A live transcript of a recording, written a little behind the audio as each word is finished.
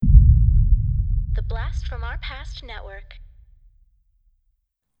The Blast from Our Past Network.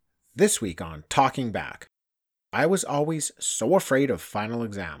 This week on Talking Back, I was always so afraid of final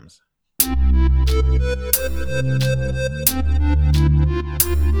exams.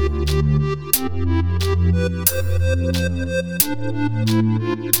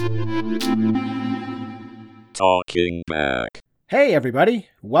 Talking Back. Hey everybody,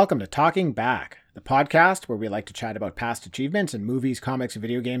 welcome to Talking Back, the podcast where we like to chat about past achievements in movies, comics,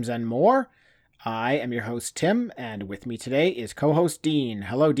 video games, and more. I am your host Tim, and with me today is co-host Dean.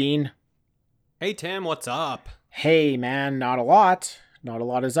 Hello, Dean. Hey Tim, what's up? Hey man, not a lot. Not a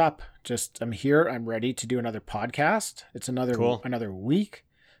lot is up. Just I'm here. I'm ready to do another podcast. It's another week.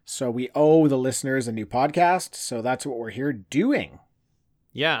 So we owe the listeners a new podcast. So that's what we're here doing.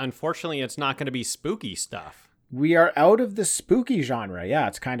 Yeah, unfortunately, it's not going to be spooky stuff. We are out of the spooky genre. Yeah,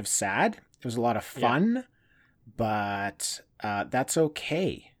 it's kind of sad. It was a lot of fun, but that's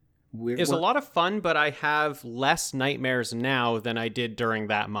okay. It's a lot of fun, but I have less nightmares now than I did during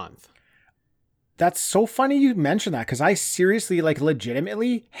that month. That's so funny you mentioned that, because I seriously,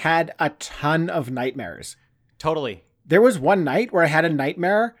 legitimately had a ton of nightmares. Totally. There was one night where I had a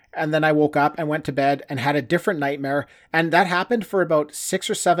nightmare, and then I woke up and went to bed and had a different nightmare, and that happened for about 6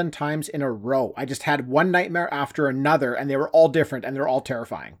 or 7 times in a row. I just had one nightmare after another, and they were all different, and they're all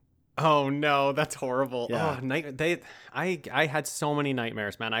terrifying. Oh no, that's horrible. Yeah. I had so many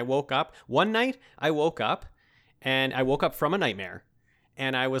nightmares, man. One night I woke up from a nightmare.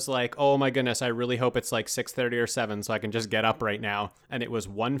 And I was like, oh my goodness, I really hope it's like 6:30 or 7 so I can just get up right now. And it was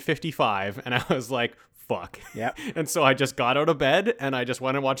 1:55 and I was like, fuck. Yeah. And so I just got out of bed and I just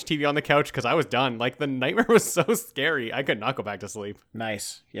went and watched TV on the couch because I was done. Like, the nightmare was so scary. I could not go back to sleep.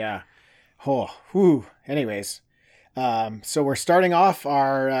 Nice. Yeah. Oh, whew. Anyways, so we're starting off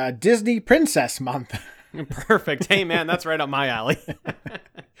our Disney Princess Month. Perfect. Hey man, that's right up my alley.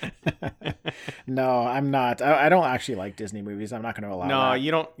 No, I'm not. I don't actually like Disney movies. I'm not going to allow that.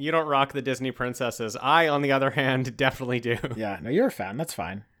 No, you don't rock the Disney princesses. I, on the other hand, definitely do. Yeah, no, you're a fan. That's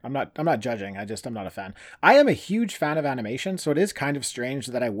fine. I'm not judging. I'm not a fan. I am a huge fan of animation, so it is kind of strange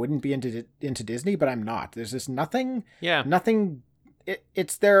that I wouldn't be into Disney, but I'm not. There's just nothing. Yeah. Nothing.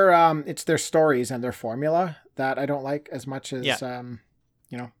 It's their stories and their formula that I don't like as much as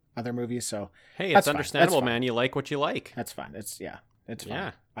other movies. So hey, it's understandable, man. You like what you like. That's fine. It's fine.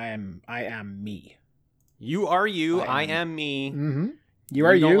 Yeah. I am me. You are you. I am me. Mm-hmm. You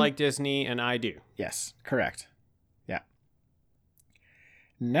are you. You don't like Disney, and I do. Yes, correct. Yeah.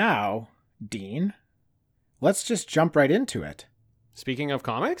 Now, Dean, let's just jump right into it. Speaking of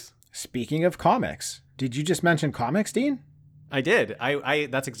comics, did you just mention comics, Dean? I did. I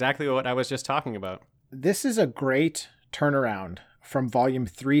that's exactly what I was just talking about. This is a great turnaround from volume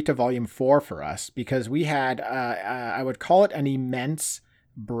 3 to volume 4 for us, because we had I would call it an immense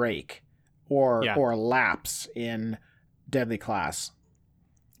break or lapse in Deadly Class.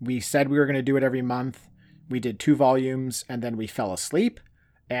 We said we were going to do it every month. We did 2 volumes and then we fell asleep,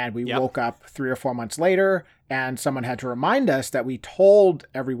 and we woke up 3 or 4 months later and someone had to remind us that we told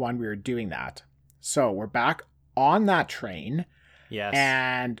everyone we were doing that. So we're back on that train. Yes.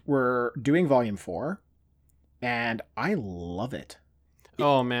 And we're doing volume 4. And I love it.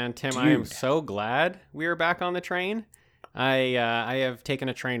 Oh man, Tim, Dude. I am so glad we are back on the train. I have taken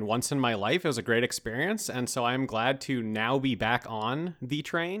a train once in my life. It was a great experience, and so I'm glad to now be back on the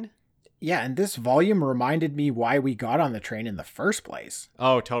train. Yeah, and this volume reminded me why we got on the train in the first place.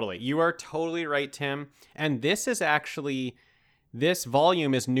 Oh, totally. You are totally right, Tim. And this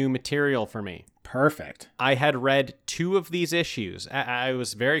volume is new material for me. Perfect. I had read 2 of these issues. I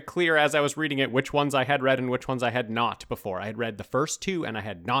was very clear as I was reading it which ones I had read and which ones I had not before. I had read the first 2 and I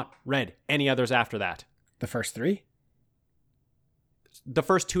had not read any others after that. The first 3? The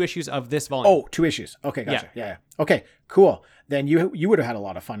first 2 issues of this volume. Oh, 2 issues. Okay, gotcha. Yeah. Okay, cool. Then you would have had a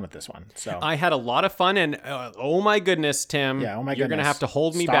lot of fun with this one. So I had a lot of fun, and oh my goodness, Tim. Yeah, oh my goodness. You're going to have to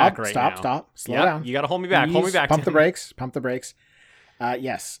hold me back right now. Stop. Slow down. You got to hold me back. Please, hold me back, Pump Tim. the brakes.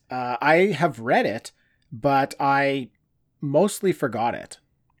 Yes. I have read it, but I mostly forgot it.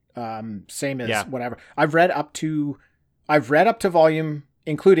 Same as whatever. I've read up to volume,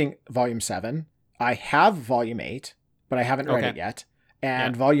 including volume 7. I have volume 8, but I haven't read it yet.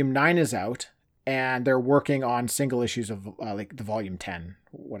 And volume 9 is out, and they're working on single issues of the volume 10,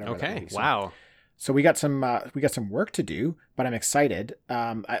 whatever. Okay. Wow. So we got some work to do, but I'm excited.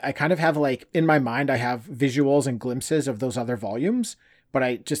 I kind of have in my mind, I have visuals and glimpses of those other volumes,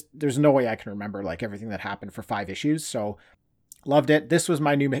 but there's no way I can remember everything that happened for 5 issues. So loved it. This was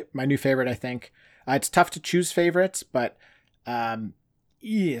my new favorite, I think. It's tough to choose favorites, but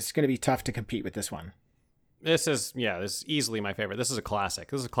it's going to be tough to compete with this one. This is easily my favorite. This is a classic.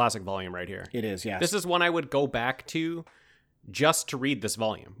 This is a classic volume right here. It is, yes. This is one I would go back to just to read this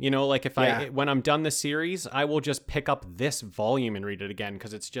volume. You know, like when I'm done the series, I will just pick up this volume and read it again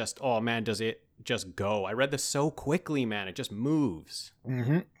because it's just, oh man, does it just go. I read this so quickly, man. It just moves.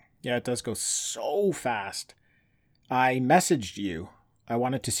 Mm-hmm. Yeah, it does go so fast. I messaged you. I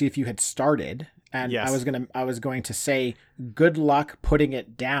wanted to see if you had started, and yes. I was going to say good luck putting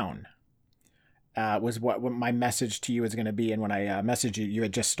it down. Was what my message to you is going to be, and when I messaged you, you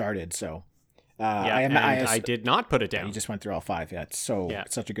had just started. So, I did not put it down. You just went through all 5. Yeah, it's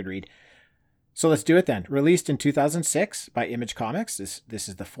such a good read. So let's do it then. Released in 2006 by Image Comics. This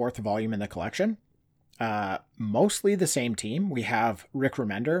is the 4th volume in the collection. Mostly the same team. We have Rick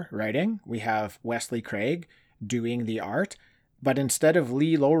Remender writing. We have Wesley Craig doing the art. But instead of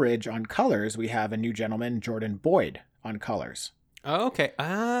Lee Loughridge on colors, we have a new gentleman, Jordan Boyd, on colors. Oh, okay.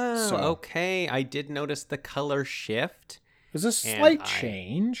 Okay. I did notice the color shift. There's a slight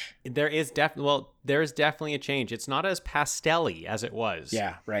change. There is definitely a change. It's not as pastel-y as it was.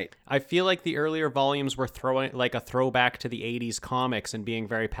 Yeah, right. I feel like the earlier volumes were throwing like a throwback to the 80s comics and being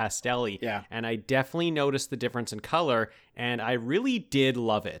very pastel-y. Yeah. And I definitely noticed the difference in color, and I really did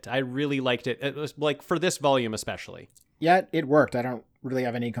love it. I really liked it. It was like for this volume especially. Yeah, it worked. I don't really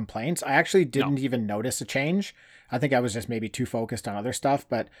have any complaints. I actually didn't even notice a change. I think I was just maybe too focused on other stuff,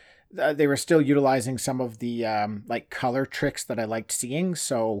 but they were still utilizing some of the like color tricks that I liked seeing.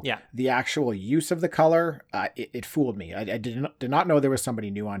 So the actual use of the color, it fooled me. I did not know there was somebody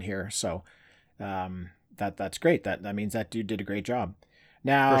new on here. So that's great. That means that dude did a great job.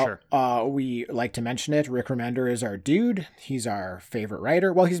 Now, we like to mention it. Rick Remender is our dude. He's our favorite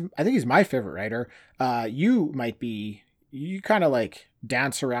writer. Well, I think he's my favorite writer. You kind of like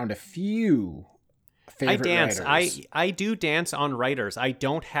dance around a few favorite writers. I do dance on writers. I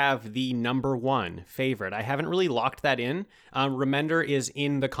don't have the number one favorite. I haven't really locked that in. Remender is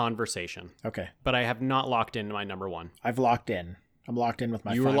in the conversation. Okay. But I have not locked in my number one. I've locked in. I'm locked in with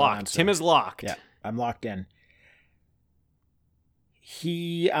my You were locked. answer. Tim is locked. Yeah, I'm locked in.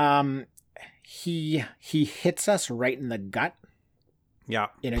 He hits us right in the gut. Yeah.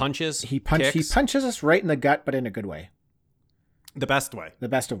 He punches us right in the gut, but in a good way. The best way. The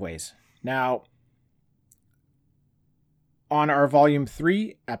best of ways. Now, on our Volume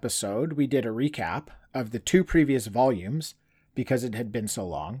 3 episode, we did a recap of the 2 previous volumes because it had been so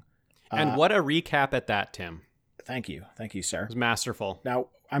long. And what a recap at that, Tim. Thank you. Thank you, sir. It was masterful. Now,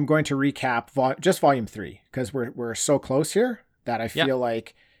 I'm going to recap just Volume 3 because we're so close here that I feel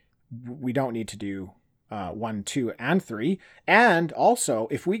like we don't need to do 1, 2, and 3. And also,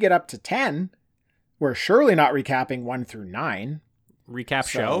 if we get up to 10... we're surely not recapping 1 through 9. Recap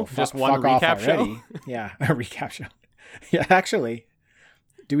show? Just one recap show? Yeah, a recap show. Yeah, actually,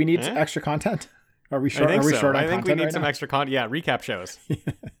 do we need extra content? Are we short? I think on I think we need right some now? extra content. Yeah, recap shows.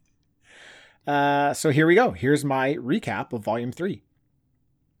 So here we go. Here's my recap of Volume 3.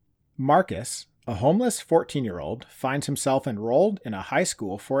 Marcus, a homeless 14-year-old, finds himself enrolled in a high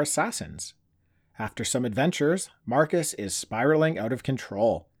school for assassins. After some adventures, Marcus is spiraling out of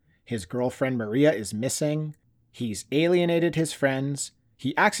control. His girlfriend Maria is missing. He's alienated his friends.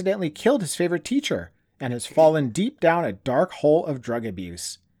 He accidentally killed his favorite teacher and has fallen deep down a dark hole of drug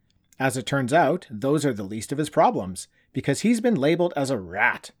abuse. As it turns out, those are the least of his problems, because he's been labeled as a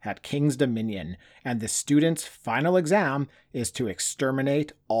rat at King's Dominion, and the student's final exam is to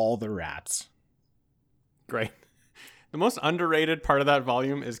exterminate all the rats. Great. The most underrated part of that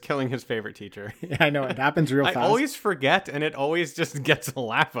volume is killing his favorite teacher. Yeah, I know, it happens real fast. I always forget, and it always just gets a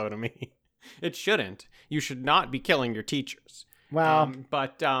laugh out of me. It shouldn't. You should not be killing your teachers. Well,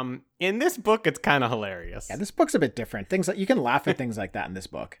 but in this book, it's kind of hilarious. Yeah, this book's a bit different. Things like you can laugh at things like that in this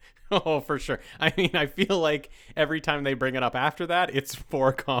book. Oh, for sure. I mean, I feel like every time they bring it up after that, it's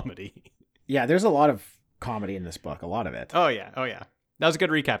for comedy. Yeah, there's a lot of comedy in this book. A lot of it. Oh yeah. That was a good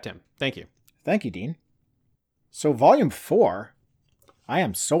recap, Tim. Thank you. Thank you, Dean. So Volume 4, I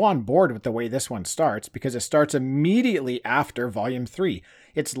am so on board with the way this one starts because it starts immediately after Volume 3.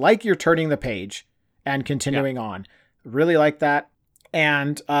 It's like you're turning the page and continuing on. Really like that.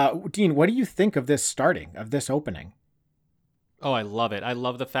 And Dean, what do you think of this opening? Oh, I love it. I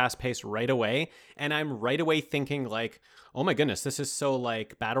love the fast pace right away. And I'm right away thinking like, oh my goodness, this is so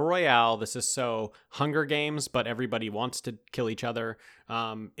like Battle Royale. This is so Hunger Games, but everybody wants to kill each other.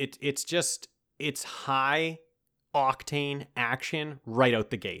 It's high octane action right out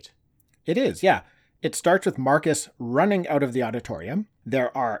the gate. It is, yeah. It starts with Marcus running out of the auditorium.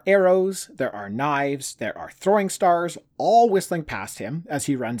 There are arrows, there are knives, there are throwing stars, all whistling past him as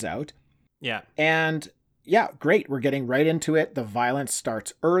he runs out. Yeah. And yeah, great. We're getting right into it. The violence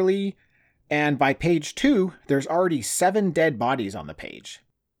starts early. And by page 2, there's already 7 dead bodies on the page.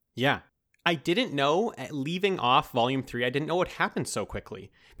 Yeah. I didn't know, leaving off volume 3, I didn't know it happened so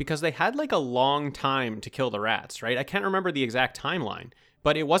quickly because they had like a long time to kill the rats, right? I can't remember the exact timeline,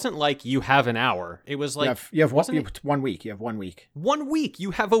 but it wasn't like you have an hour. It was like you have 1 week. You have 1 week. 1 week.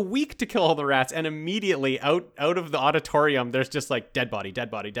 You have a week to kill all the rats, and immediately out of the auditorium, there's just like dead body, dead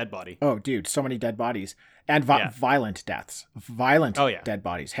body, dead body. Oh, dude, so many dead bodies and violent deaths. Violent dead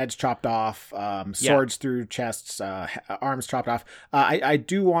bodies. Heads chopped off, swords through chests, arms chopped off. I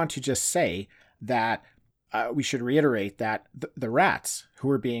do want to just say that we should reiterate that the rats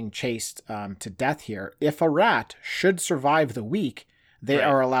who are being chased to death here, if a rat should survive the week, they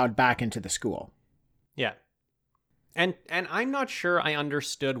are allowed back into the school. Yeah. And I'm not sure I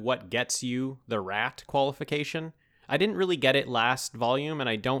understood what gets you the rat qualification. I didn't really get it last volume, and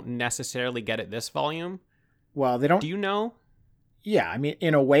I don't necessarily get it this volume. Well, they don't. Do you know? Yeah, I mean,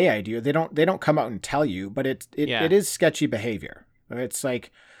 in a way I do. They don't come out and tell you, but it is sketchy behavior. It's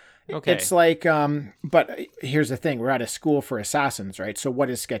like... Okay. It's like, but here's the thing. We're at a school for assassins, right? So what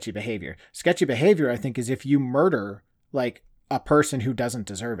is sketchy behavior? Sketchy behavior, I think, is if you murder, like, a person who doesn't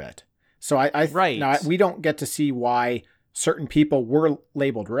deserve it. So now, we don't get to see why certain people were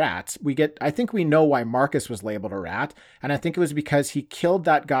labeled rats. I think we know why Marcus was labeled a rat. And I think it was because he killed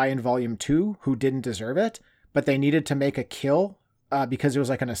that guy in volume 2 who didn't deserve it, but they needed to make a kill because it was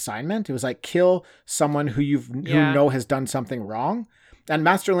like an assignment. It was like, kill someone who you know has done something wrong. And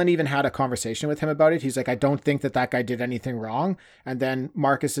Master Lin even had a conversation with him about it. He's like, I don't think that guy did anything wrong. And then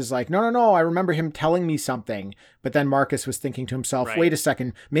Marcus is like, no, I remember him telling me something. But then Marcus was thinking to himself, wait a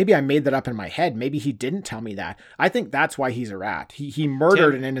second, maybe I made that up in my head. Maybe he didn't tell me that. I think that's why he's a rat. He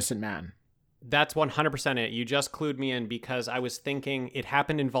murdered an innocent man. That's 100% it. You just clued me in because I was thinking it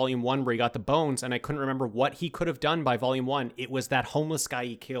happened in volume 1 where he got the bones, and I couldn't remember what he could have done by volume 1. It was that homeless guy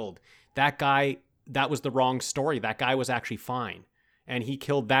he killed. That guy, that was the wrong story. That guy was actually fine. And he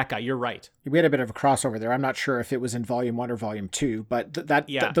killed that guy. You're right. We had a bit of a crossover there. I'm not sure if it was in volume 1 or volume 2, but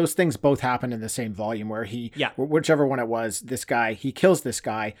those things both happen in the same volume where whichever one it was, this guy, he kills this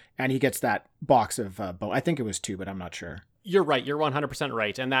guy and he gets that box of bone. I think it was 2, but I'm not sure. You're right. You're 100%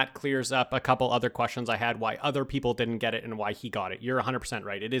 right. And that clears up a couple other questions I had why other people didn't get it and why he got it. You're 100%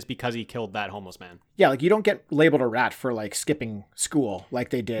 right. It is because he killed that homeless man. Yeah, like you don't get labeled a rat for like skipping school like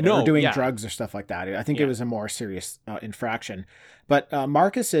they did or doing drugs or stuff like that. I think it was a more serious infraction. But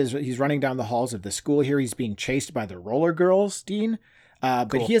Marcus he's running down the halls of the school here. He's being chased by the roller girls, Dean.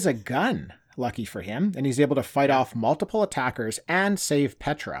 But he has a gun, lucky for him. And he's able to fight off multiple attackers and save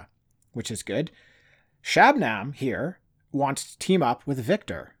Petra, which is good. Shabnam here wants to team up with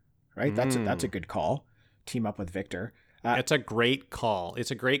Victor, right? That's a good call. Team up with Victor. It's a great call.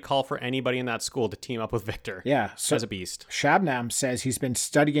 It's a great call for anybody in that school to team up with Victor. Yeah, so as a beast. Shabnam says he's been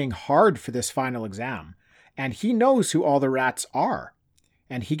studying hard for this final exam, and he knows who all the rats are.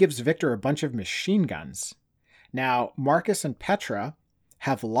 And he gives Victor a bunch of machine guns. Now, Marcus and Petra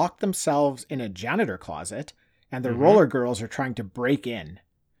have locked themselves in a janitor closet, and the roller girls are trying to break in,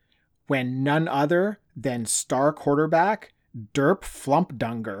 when none other than star quarterback Derp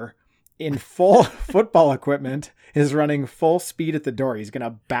Flumpdunger in full football equipment is running full speed at the door. He's going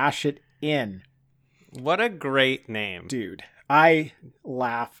to bash it in. What a great name. Dude, I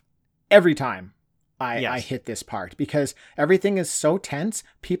laugh every time I hit this part because everything is so tense.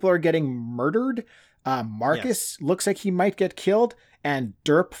 People are getting murdered. Marcus looks like he might get killed, and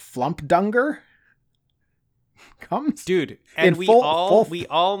Derp Flumpdunger comes. Dude, and we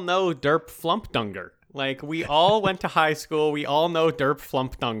all know Derp Flumpdunger. Like, we all went to high school. We all know Derp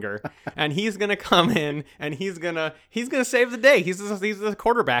Flumpdunger. And he's going to come in and he's going to save the day. He's the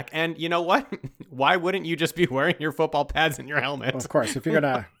quarterback. And you know what? Why wouldn't you just be wearing your football pads and your helmet? Well, of course, if you're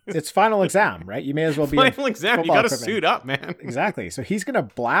going to, it's final exam, right? You may as well be final exam. You got to suit up, man. Exactly. So he's going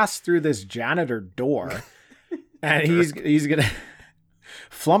to blast through this janitor door and he's going to,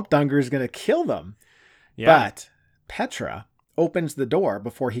 Flumpdunger is going to kill them. Yeah. But Petra opens the door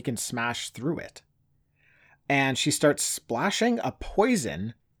before he can smash through it. And she starts splashing a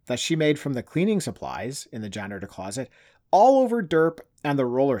poison that she made from the cleaning supplies in the janitor closet all over Derp and the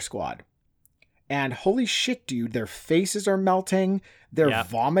roller squad. And holy shit, dude, their faces are melting. They're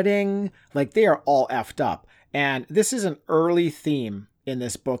vomiting. Like, they are all effed up. And this is an early theme in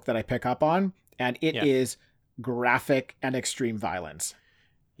this book that I pick up on. And it is graphic and extreme violence.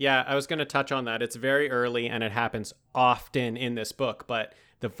 Yeah, I was going to touch on that. It's very early and it happens often in this book, but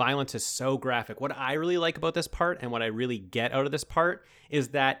the violence is so graphic. What I really like about this part and what I really get out of this part is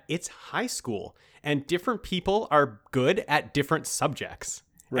that it's high school and different people are good at different subjects.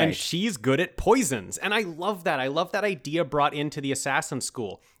 Right. And she's good at poisons. And I love that. I love that idea brought into the assassin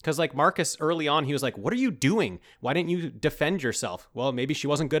school. Because like Marcus early on, he was like, what are you doing? Why didn't you defend yourself? Well, maybe she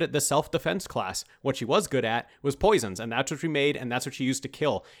wasn't good at the self-defense class. What she was good at was poisons. And that's what she made. And that's what she used to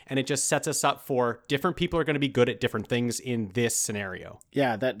kill. And it just sets us up for different people are going to be good at different things in this scenario.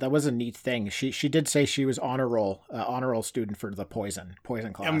 Yeah, that was a neat thing. She did say she was honor roll student for the poison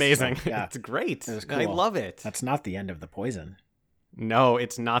class. Amazing. So, yeah. It's great. It was cool. I love it. That's not the end of the poison. No,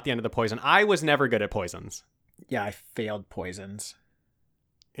 it's not the end of the poison. I was never good at poisons. Yeah, I failed poisons.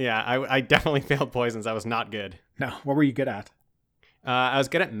 Yeah, I definitely failed poisons. I was not good. No, what were you good at? I was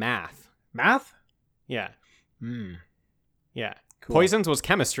good at math. Math? Yeah. Yeah. Cool. Poisons was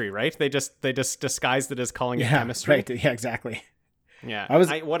chemistry, right? They just disguised it as calling it chemistry. Right. Yeah, exactly. Yeah.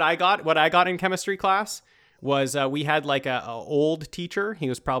 What I got in chemistry class was we had like a old teacher. He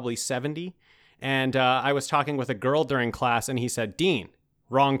was probably 70. And I was talking with a girl during class, and he said, Dean,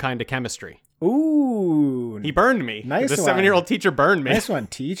 wrong kind of chemistry. Ooh. He burned me. Nice The one. 7-year-old teacher burned me. Nice one,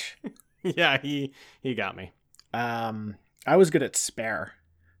 Teach. Yeah, he got me. I was good at spare.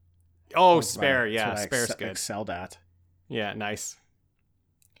 Oh, spare. Yeah, spare's good. Excelled at. Yeah, nice.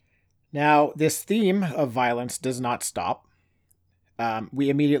 Now, this theme of violence does not stop.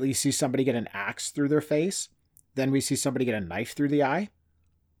 We immediately see somebody get an axe through their face. Then we see somebody get a knife through the eye.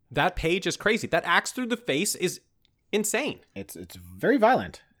 That page is crazy. That axe through the face is insane. It's very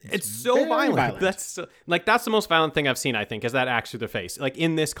violent. It's so violent. That's the most violent thing I've seen, I think, is that axe through the face. Like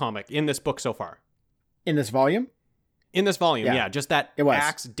in this comic, in this book so far. In this volume? In this volume, yeah. Just that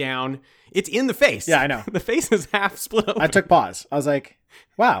axe down. It's in the face. Yeah, I know. The face is half split open. I took pause. I was like,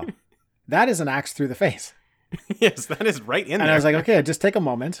 wow, that is an axe through the face. Yes, that is right in there. And I was like, okay, just take a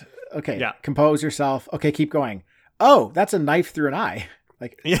moment. Okay, yeah. Compose yourself. Okay, keep going. Oh, that's a knife through an eye.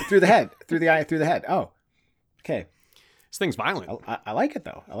 Like through the head, through the eye, through the head. Oh, okay. This thing's violent. I like it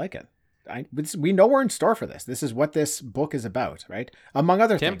though. I like it. We know we're in store for this. This is what this book is about, right? Among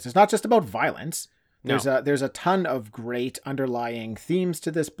other things, it's not just about violence. There's a ton of great underlying themes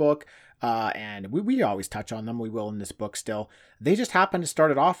to this book, and we always touch on them. We will in this book still. They just happen to start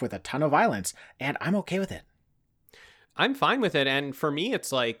it off with a ton of violence, and I'm okay with it. I'm fine with it, and for me,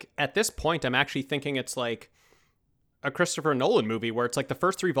 it's like at this point, I'm actually thinking it's like a Christopher Nolan movie where it's like the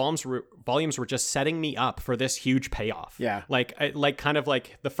first 3 volumes were just setting me up for this huge payoff. Yeah. Like kind of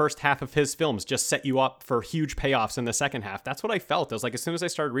like the first half of his films just set you up for huge payoffs in the second half. That's what I felt. I was like, as soon as I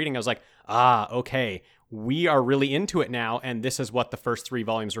started reading, I was like, okay, we are really into it now. And this is what the first 3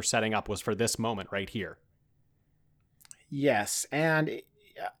 volumes were setting up, was for this moment right here. Yes. And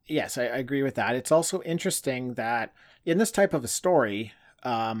yes, I agree with that. It's also interesting that in this type of a story,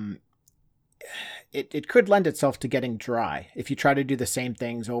 it could lend itself to getting dry if you try to do the same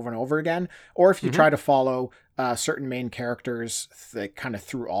things over and over again, or if you try to follow certain main characters kind of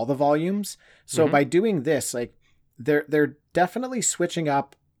through all the volumes. So by doing this, like they're definitely switching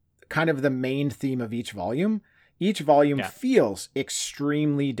up kind of the main theme of each volume. Each volume feels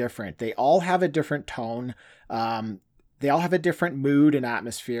extremely different. They all have a different tone. They all have a different mood and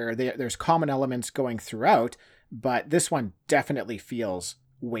atmosphere. There's common elements going throughout, but this one definitely feels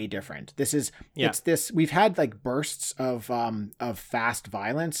way different. It's this, we've had like bursts of fast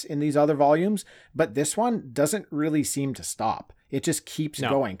violence in these other volumes, but this one doesn't really seem to stop. It just keeps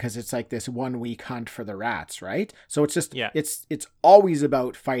going because it's like this 1 week hunt for the rats, right? So it's just it's always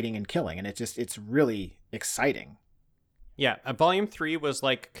about fighting and killing, and it's really exciting. Yeah, volume 3 was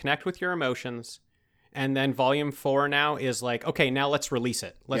like connect with your emotions, and then volume 4 now is like, okay, now let's release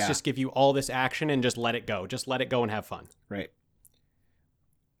it. Let's just give you all this action and just let it go. Just let it go and have fun. Right.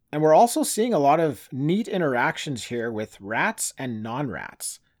 And we're also seeing a lot of neat interactions here with rats and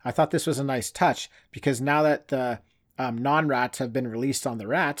non-rats. I thought this was a nice touch because now that the non-rats have been released on the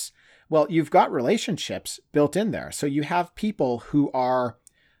rats, well, you've got relationships built in there. So you have people who are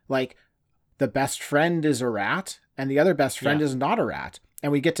like the best friend is a rat and the other best friend is not a rat.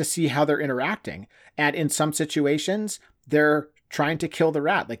 And we get to see how they're interacting. And in some situations, they're trying to kill the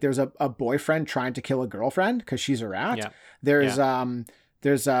rat. Like there's a boyfriend trying to kill a girlfriend because she's a rat. Yeah.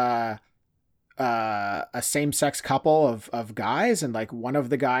 There's a same-sex couple of guys, and like one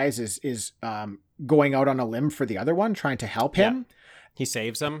of the guys is going out on a limb for the other one, trying to help him. Yeah. He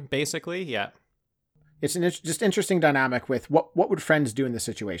saves him, basically. Yeah. It's an just interesting dynamic with what would friends do in this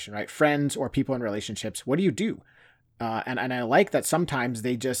situation, right? Friends or people in relationships, what do you do? And I like that sometimes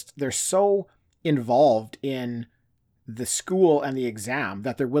they're so involved in the school and the exam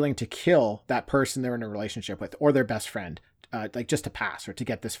that they're willing to kill that person they're in a relationship with or their best friend. Like just to pass or to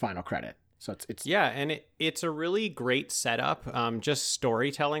get this final credit. So it's and it's a really great setup, just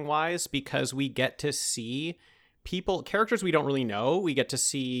storytelling wise, because we get to see characters we don't really know. We get to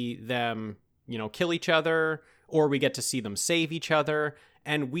see them, kill each other, or we get to see them save each other.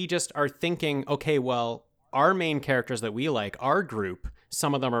 And we just are thinking, okay, well, our main characters that we like, our group,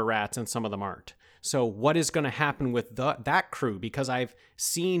 some of them are rats and some of them aren't. So what is going to happen with that crew? Because I've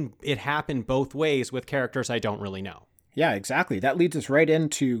seen it happen both ways with characters I don't really know. Yeah, exactly. That leads us right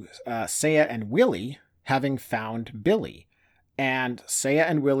into Seiya and Willy having found Billy. And Seiya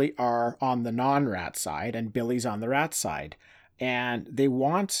and Willy are on the non-rat side and Billy's on the rat side. And they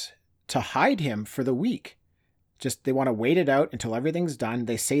want to hide him for the week. They want to wait it out until everything's done.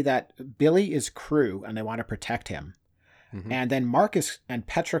 They say that Billy is crew and they want to protect him. Mm-hmm. And then Marcus and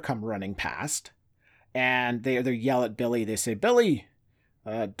Petra come running past and they yell at Billy. They say, Billy,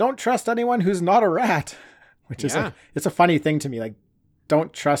 don't trust anyone who's not a rat. Which is it's a funny thing to me. Like,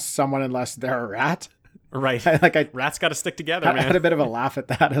 don't trust someone unless they're a rat. Right. Rats got to stick together, man. I had a bit of a laugh at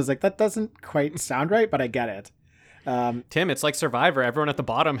that. I was like, that doesn't quite sound right, but I get it. Tim, it's like Survivor. Everyone at the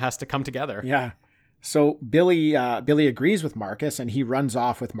bottom has to come together. Yeah. So Billy agrees with Marcus and he runs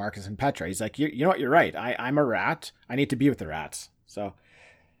off with Marcus and Petra. He's like, you know what? You're right. I'm a rat. I need to be with the rats. So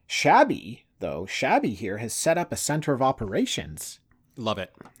Shabby here has set up a center of operations. Love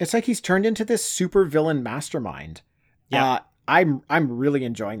it. It's like he's turned into this super villain mastermind. Yeah. I'm really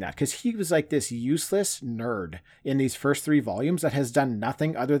enjoying that because he was like this useless nerd in these first 3 volumes that has done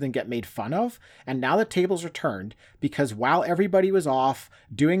nothing other than get made fun of. And now the tables are turned because while everybody was off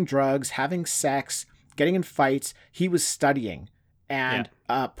doing drugs, having sex, getting in fights, he was studying and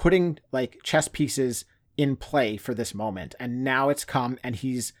putting like chess pieces in play for this moment. And now it's come and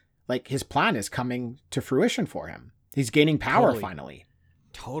he's like, his plan is coming to fruition for him. He's gaining power finally.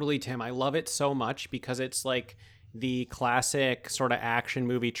 Totally, Tim. I love it so much because it's like the classic sort of action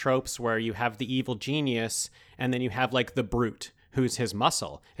movie tropes where you have the evil genius and then you have like the brute who's his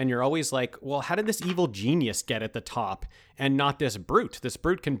muscle. And you're always like, well, how did this evil genius get at the top and not this brute? This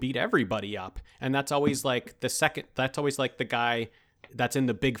brute can beat everybody up. And that's always like that's always like the guy that's in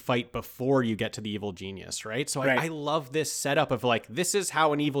the big fight before you get to the evil genius, right? So right. I love this setup of like, this is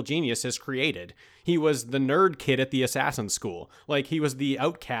how an evil genius is created. He was the nerd kid at the assassin school. Like he was the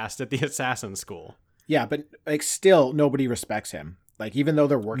outcast at the assassin school. Yeah, but like still nobody respects him. Like even though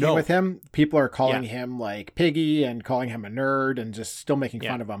they're working with him, people are calling him like Piggy and calling him a nerd and just still making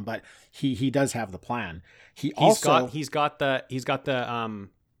fun of him. But he does have the plan. He's got the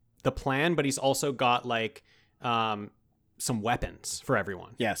plan, but he's also got like some weapons for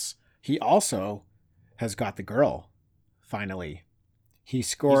everyone. Yes, he also has got the girl. Finally,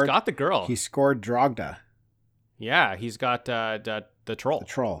 he's got the girl. He scored Drogda. Yeah, he's got the troll. The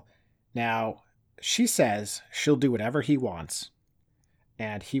troll. Now, she says she'll do whatever he wants,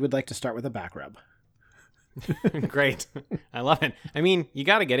 and he would like to start with a back rub. Great. I love it. I mean, you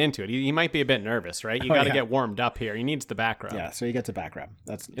got to get into it. He might be a bit nervous, right? You got to get warmed up here. He needs the back rub. Yeah, so he gets a back rub.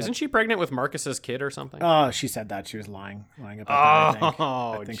 Isn't she pregnant with Marcus's kid or something? Oh, she said that. She was lying about that,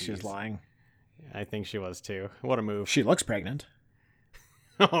 I think she was lying. I think she was too. What a move. She looks pregnant.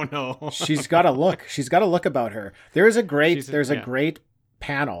 Oh, no. She's got a look. She's got a look about her. There's a great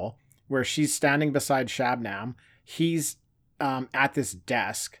panel where she's standing beside Shabnam. He's at this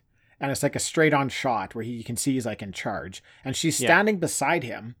desk, and it's like a straight-on shot where you can see he's like in charge. And she's standing beside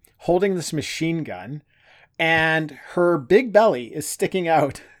him, holding this machine gun, and her big belly is sticking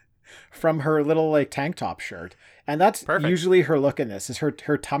out from her little like tank top shirt. And that's usually her look in this, is her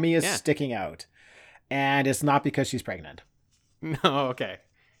tummy is sticking out. And it's not because she's pregnant. No, okay.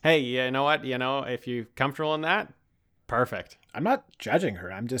 Hey, you know what? If you're comfortable in that, perfect. I'm not judging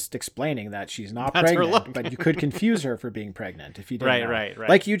her. I'm just explaining that she's not pregnant, but you could confuse her for being pregnant if you didn't know. Right.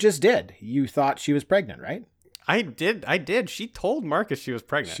 Like you just did. You thought she was pregnant, right? I did. She told Marcus she was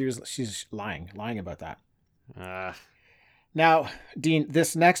pregnant. She's lying about that. Now, Dean,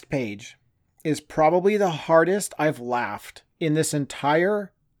 this next page is probably the hardest I've laughed in this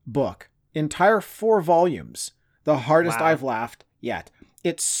entire book. Entire 4 volumes. The hardest I've laughed yet.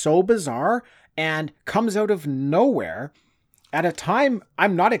 It's so bizarre and comes out of nowhere at a time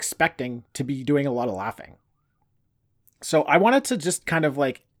I'm not expecting to be doing a lot of laughing. So I wanted to just kind of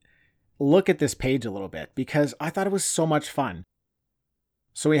like look at this page a little bit because I thought it was so much fun.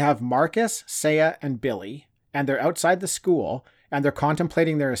 So we have Marcus, Seiya, and Billy, and they're outside the school and they're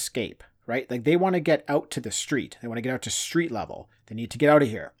contemplating their escape, right? Like they want to get out to the street. They want to get out to street level. They need to get out of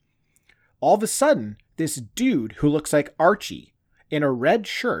here. All of a sudden, this dude who looks like Archie in a red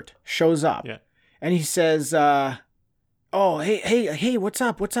shirt shows up. Yeah. And he says, oh, hey, what's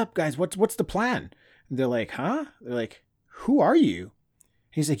up, guys? What's the plan? And they're like, huh? They're like, who are you? And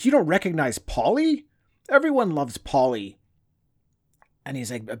he's like, you don't recognize Polly? Everyone loves Polly. and he's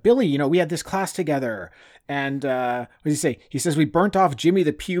like, Billy, you know, we had this class together. And what does he say? He says, we burnt off Jimmy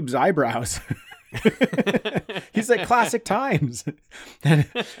the Pube's eyebrows. He's like, classic times. And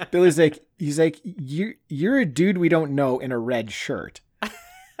Billy's like, he's like, you're a dude we don't know in a red shirt.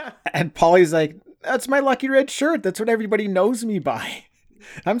 And Polly's like, that's my lucky red shirt. That's what everybody knows me by.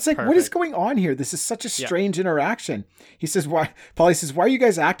 I'm just like, Perfect. What is going on here? This is such a strange interaction. He says, why? Polly says, why are you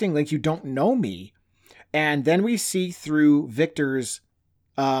guys acting like you don't know me? And then we see through Victor's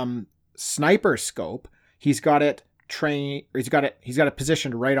sniper scope, he's got it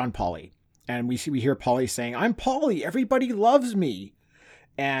positioned right on Polly. And we hear Polly saying, I'm Polly, everybody loves me.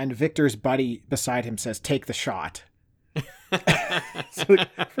 And Victor's buddy beside him says, take the shot. So,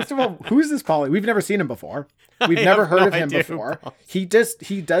 first of all, who's this Polly? We've never seen him before. We've never heard of him before. He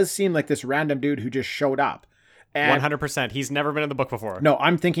does seem like this random dude who just showed up. And 100%. He's never been in the book before. No,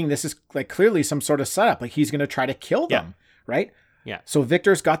 I'm thinking this is like clearly some sort of setup. Like he's going to try to kill them, right? Yeah. So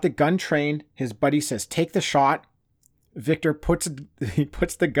Victor's got the gun trained. His buddy says, take the shot. Victor puts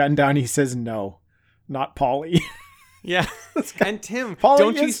the gun down. He says, no, not Polly. Yeah. And Tim,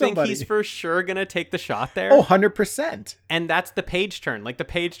 don't you think he's for sure going to take the shot there? Oh, 100%. And that's the page turn. Like the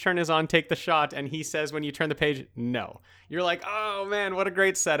page turn is on take the shot. And he says, when you turn the page, no. You're like, oh man, what a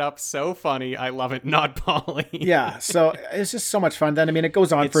great setup. So funny. I love it. Not Polly. Yeah. So it's just so much fun. Then, I mean, it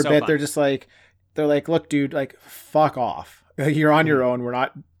goes on for a bit. Fun. They're like, look, dude, like, fuck off. You're on your own. We're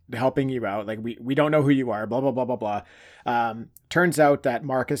not helping you out. Like we don't know who you are, blah, blah, blah, blah, blah. Turns out that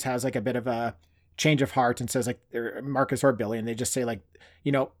Marcus has like a bit of a change of heart and says like Marcus or Billy, and they just say like,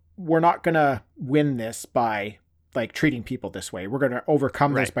 you know, we're not going to win this by like treating people this way. We're going to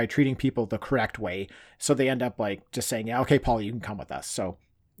overcome this by treating people the correct way. So they end up like just saying, yeah, okay, Polly, you can come with us. So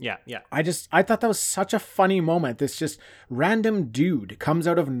yeah. I thought that was such a funny moment. This just random dude comes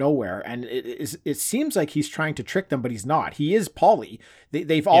out of nowhere, and it seems like he's trying to trick them, but he's not. He is Polly.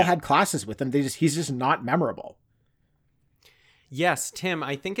 They've all had classes with him. He's just not memorable. Yes, Tim,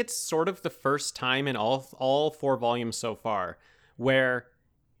 I think it's sort of the first time in all 4 volumes so far where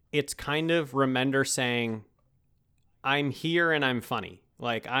it's kind of Remender saying, I'm here and I'm funny.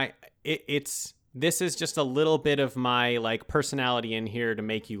 Like this is just a little bit of my like personality in here to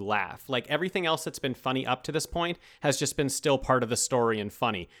make you laugh. Like everything else that's been funny up to this point has just been still part of the story and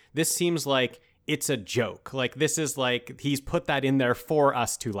funny. This seems like it's a joke. Like this is like he's put that in there for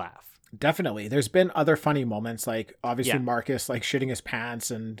us to laugh. Definitely. There's been other funny moments, like obviously Marcus like shitting his pants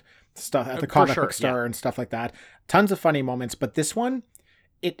and stuff at the comic book store and stuff like that. Tons of funny moments, but this one,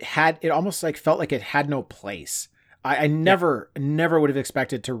 it almost like felt like it had no place. I never would have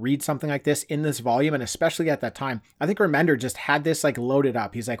expected to read something like this in this volume, and especially at that time. I think Remender just had this like loaded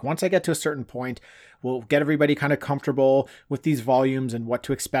up. He's like, once I get to a certain point, we'll get everybody kind of comfortable with these volumes and what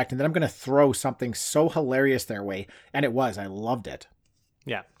to expect, and then I'm going to throw something so hilarious their way. And it was. I loved it.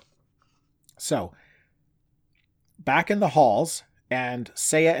 Yeah. So, back in the halls, and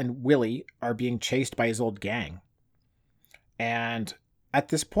Seiya and Willie are being chased by his old gang. And at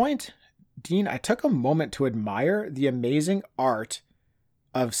this point, Dean, I took a moment to admire the amazing art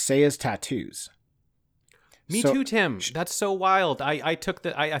of Seiya's tattoos. Me too, Tim. That's so wild. I thought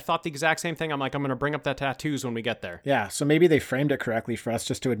the exact same thing. I'm like, I'm going to bring up the tattoos when we get there. Yeah, so maybe they framed it correctly for us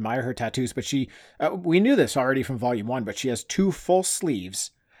just to admire her tattoos. But we knew this already from volume 1, but she has 2 full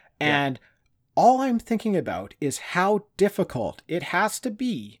sleeves. And all I'm thinking about is how difficult it has to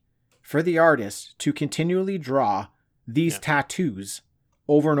be for the artist to continually draw these tattoos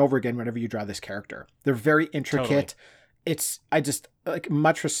over and over again whenever you draw this character. They're very intricate. Totally. I just like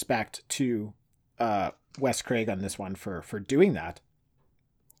much respect to Wes Craig on this one for doing that.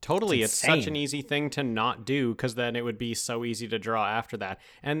 Totally. It's such an easy thing to not do because then it would be so easy to draw after that.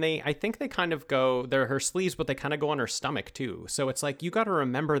 And I think they kind of go, they're her sleeves, but they kind of go on her stomach too. So it's like, you got to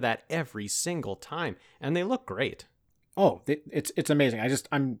remember that every single time. And they look great. Oh, it's amazing.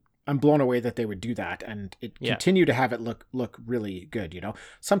 I'm blown away that they would do that and continue to have it look really good. You know,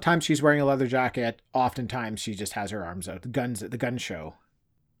 sometimes she's wearing a leather jacket. Oftentimes she just has her arms out, the guns at the gun show.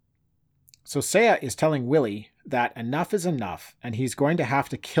 So Seiya is telling Willie that enough is enough, and he's going to have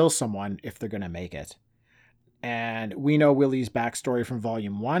to kill someone if they're going to make it. And we know Willie's backstory from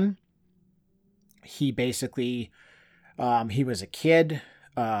volume 1. He basically, he was a kid,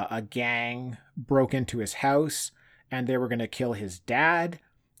 a gang broke into his house, and they were going to kill his dad,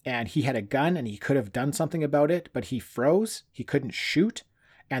 and he had a gun, and he could have done something about it, but he froze. He couldn't shoot,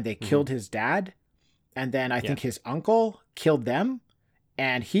 and they killed his dad. And then I think his uncle killed them.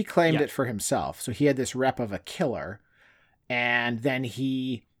 And he claimed it for himself. So he had this rep of a killer. And then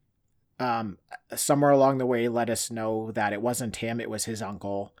he, somewhere along the way, let us know that it wasn't him, it was his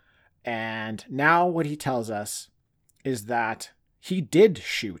uncle. And now what he tells us is that he did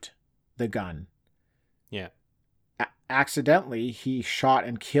shoot the gun. Yeah. Accidentally, he shot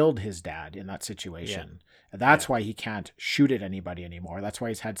and killed his dad in that situation. And that's why he can't shoot at anybody anymore. That's why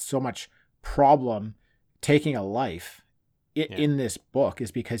he's had so much problem taking a life in this book,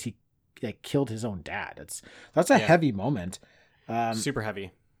 is because he killed his own dad. That's a heavy moment. Super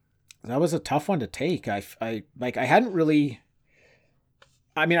heavy. That was a tough one to take. I hadn't really.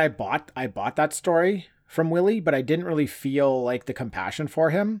 I mean, I bought that story from Willie, but I didn't really feel like the compassion for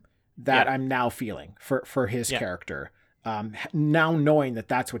him that I'm now feeling for his character. Now knowing that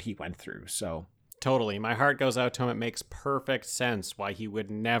that's what he went through. So totally. My heart goes out to him. It makes perfect sense why he would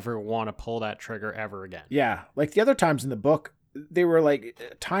never want to pull that trigger ever again. Yeah. Like the other times in the book, they were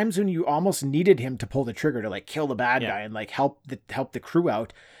like times when you almost needed him to pull the trigger to like kill the bad guy and like help the crew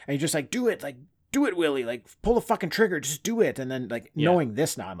out. And you're just like, do it, Willie, like pull the fucking trigger, just do it. And then like knowing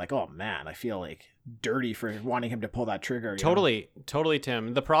this now, I'm like, oh man, I feel like dirty for wanting him to pull that trigger. Totally,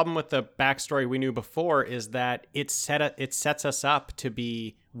 Tim. The problem with the backstory we knew before is that it sets us up to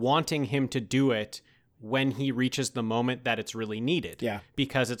be wanting him to do it when he reaches the moment that it's really needed. Yeah.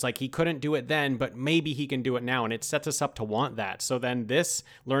 Because it's like he couldn't do it then, but maybe he can do it now. And it sets us up to want that. So then this,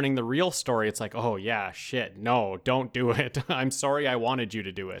 learning the real story, it's like, oh yeah, shit, no, don't do it. I'm sorry I wanted you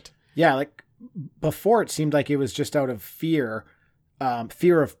to do it. Yeah, like before it seemed like it was just out of fear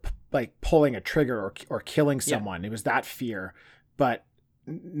of like pulling a trigger or killing someone. It was that fear. But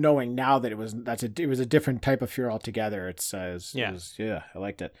knowing now that it was a different type of fear altogether. I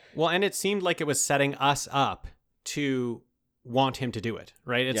liked it. Well, and it seemed like it was setting us up to want him to do it,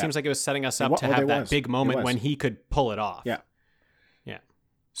 right? It seems like it was setting us up to have that big moment when he could pull it off. Yeah. Yeah.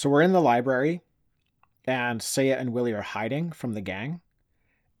 So we're in the library and Seiya and Willie are hiding from the gang.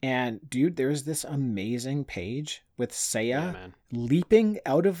 And dude, there's this amazing page with Seiya leaping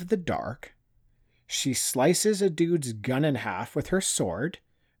out of the dark. She slices a dude's gun in half with her sword,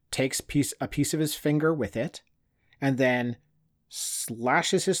 takes a piece of his finger with it, and then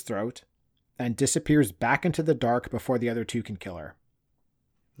slashes his throat and disappears back into the dark before the other two can kill her.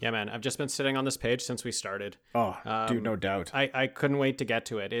 Yeah, man. I've just been sitting on this page since we started. Oh, dude, no doubt. I couldn't wait to get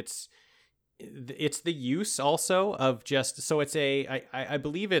to it. It's the use also of just, so it's I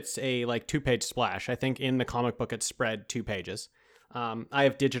believe it's a like 2-page splash. I think in the comic book it's spread 2 pages. I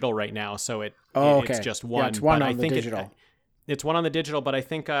have digital right now, so it's just one. Yeah, it's one on the digital. It's one on the digital, but I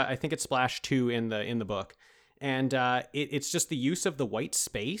think it's splash 2 in the book, and it's just the use of the white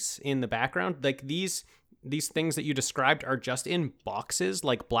space in the background. Like these things that you described are just in boxes,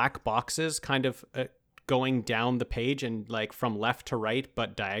 like black boxes, kind of going down the page and like from left to right,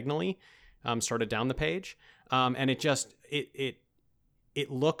 but diagonally. Sort of down the page, and it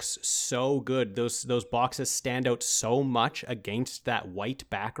looks so good. Those boxes stand out so much against that white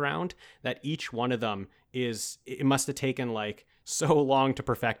background that each one of them it must have taken like so long to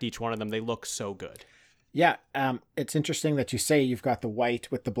perfect each one of them. They look so good. Yeah, it's interesting that you say you've got the white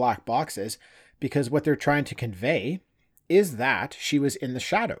with the black boxes, because what they're trying to convey is that she was in the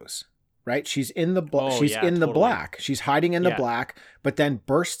shadows. Right? She's in the the black. She's hiding in the black, but then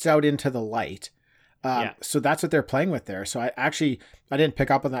bursts out into the light. So that's what they're playing with there. So I didn't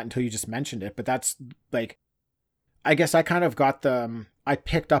pick up on that until you just mentioned it, but that's like, I guess I kind of got I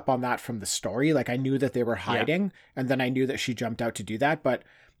picked up on that from the story. Like I knew that they were hiding, and then I knew that she jumped out to do that, but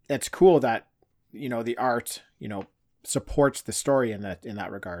it's cool that, the art, supports the story in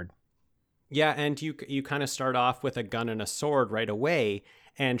that regard. Yeah. And you kind of start off with a gun and a sword right away.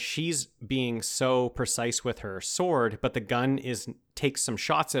 And she's being so precise with her sword, but the gun takes some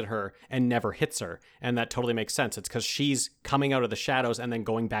shots at her and never hits her. And that totally makes sense. It's because she's coming out of the shadows and then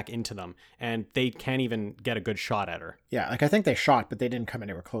going back into them. And they can't even get a good shot at her. Yeah, like I think they shot, but they didn't come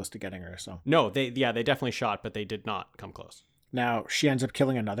anywhere close to getting her. So no, they definitely shot, but they did not come close. Now, she ends up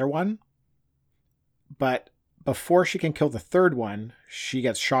killing another one. But before she can kill the third one, she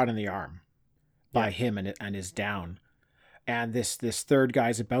gets shot in the arm by him and is down. And this third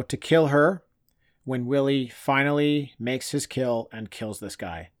guy's about to kill her when Willie finally makes his kill and kills this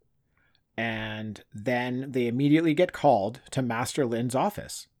guy. And then they immediately get called to Master Lin's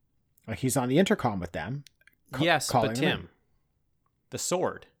office. Like he's on the intercom with them. Yes, but Tim, the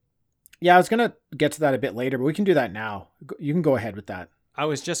sword. Yeah, I was going to get to that a bit later, but we can do that now. You can go ahead with that. I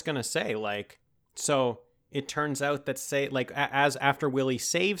was just going to say, so it turns out that as after Willie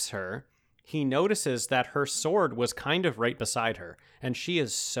saves her, he notices that her sword was kind of right beside her, and she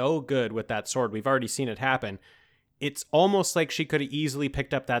is so good with that sword. We've already seen it happen. It's almost like she could have easily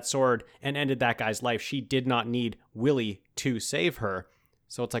picked up that sword and ended that guy's life. She did not need Willie to save her.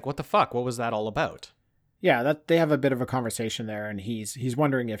 So it's like, what the fuck? What was that all about? Yeah, that they have a bit of a conversation there, and he's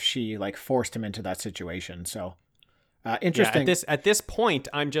wondering if she forced him into that situation. So Interesting. Yeah, at this point,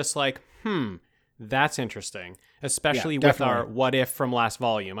 I'm just like, that's interesting. Especially with definitely. our what if from last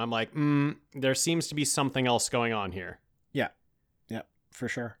volume. I'm like, there seems to be something else going on here. Yeah, for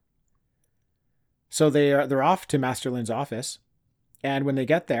sure. So they're off to Master Lin's office, and when they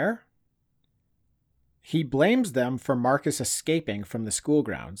get there, he blames them for Marcus escaping from the school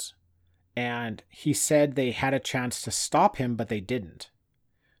grounds, and he said they had a chance to stop him, but they didn't.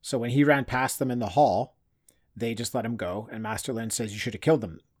 So when he ran past them in the hall, they just let him go, and Master Lin says you should have killed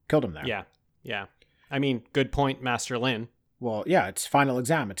him there. Yeah. I mean, good point, Master Lin. Well, yeah, it's final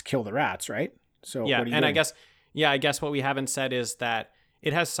exam. It's kill the rats, right? So yeah, what are you and doing? I guess what we haven't said is that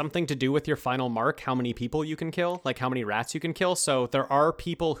it has something to do with your final mark, how many people you can kill, like how many rats you can kill. So there are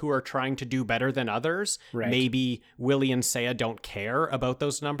people who are trying to do better than others. Right. Maybe Willie and Saya don't care about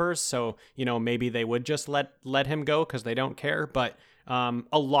those numbers. So, maybe they would just let him go because they don't care. But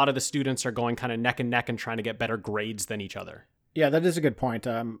a lot of the students are going kind of neck and neck and trying to get better grades than each other. Yeah, that is a good point.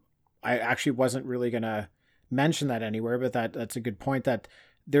 I actually wasn't really going to mention that anywhere, but that's a good point, that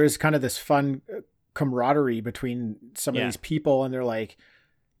there is kind of this fun camaraderie between some of these people, and they're like,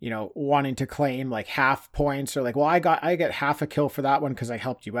 wanting to claim like half points, or like, well, I get half a kill for that one because I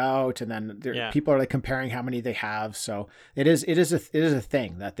helped you out, and then people are like comparing how many they have. So it is a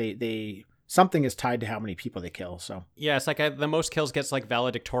thing that they something is tied to how many people they kill. So yeah, it's like the most kills gets like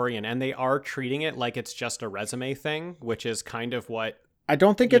valedictorian, and they are treating it like it's just a resume thing, which is kind of what I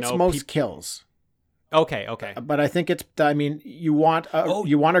don't think it's most kills. Okay. But I think it's. I mean, you want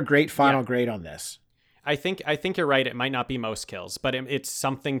a great final grade on this. I think you're right. It might not be most kills, but it's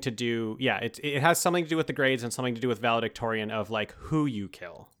something to do. Yeah, it has something to do with the grades and something to do with valedictorian of like who you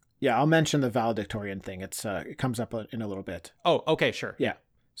kill. Yeah, I'll mention the valedictorian thing. It comes up in a little bit. Oh, okay, sure. Yeah,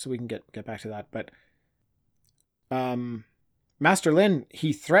 so we can get back to that. But Master Lin,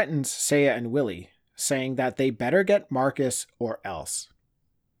 he threatens Saya and Willie, saying that they better get Marcus or else.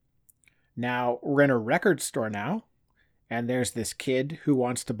 Now we're in a record store now, and there's this kid who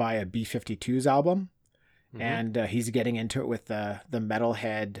wants to buy a B-52s album. Mm-hmm. And he's getting into it with the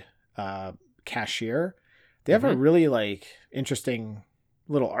metalhead cashier. They have a really like interesting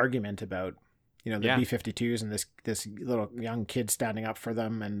little argument about the B-52s and this little young kid standing up for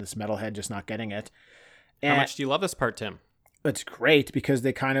them, and this metalhead just not getting it. And how much do you love this part, Tim? It's great because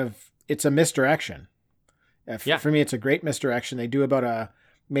it's a misdirection. For me, it's a great misdirection. They do about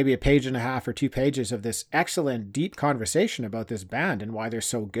maybe a page and a half or 2 pages of this excellent deep conversation about this band and why they're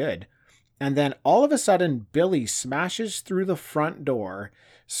so good. And then all of a sudden, Billy smashes through the front door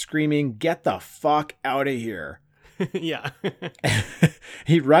screaming, "Get the fuck out of here." Yeah.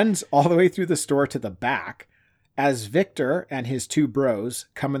 He runs all the way through the store to the back as Victor and his 2 bros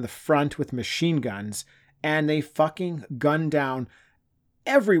come in the front with machine guns, and they fucking gun down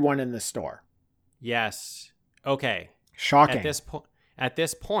everyone in the store. Yes. Okay. Shocking. At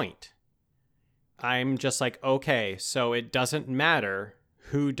this point, I'm just like, okay, so it doesn't matter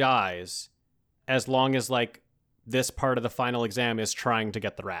who dies as long as like this part of the final exam is trying to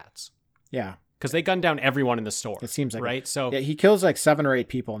get the rats. Yeah. Because they gun down everyone in the store. It seems like right. So yeah, he kills like 7 or 8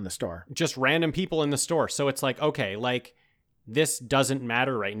 people in the store. Just random people in the store. So it's like, okay, like this doesn't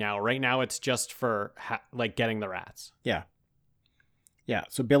matter right now. Right now, it's just for like getting the rats. Yeah. Yeah.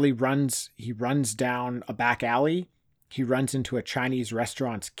 So Billy runs down a back alley. He runs into a Chinese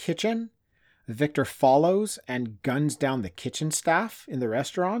restaurant's kitchen. Victor follows and guns down the kitchen staff in the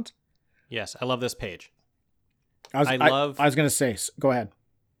restaurant. Yes, I love this page. I was going to say, go ahead.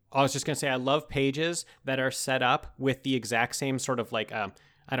 I was just going to say, I love pages that are set up with the exact same sort of like,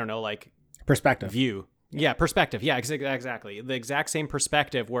 I don't know, like perspective view. Yeah, perspective. Yeah, exactly. The exact same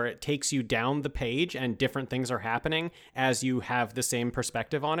perspective where it takes you down the page and different things are happening as you have the same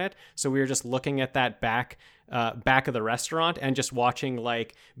perspective on it. So we were just looking at that back of the restaurant and just watching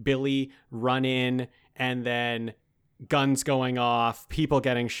like Billy run in and then guns going off, people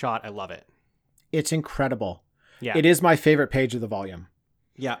getting shot. I love it. It's incredible. Yeah. It is my favorite page of the volume.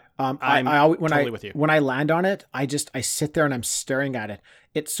 Yeah. I'm totally with you. When I land on it, I sit there and I'm staring at it.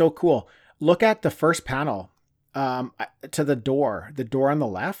 It's so cool. Look at the first panel to the door on the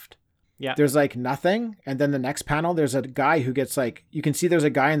left. Yeah. There's like nothing. And then the next panel, there's a guy who gets like, you can see there's a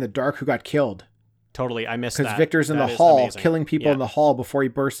guy in the dark who got killed. Totally. I missed that. Because Victor's in the hall killing people in the hall before he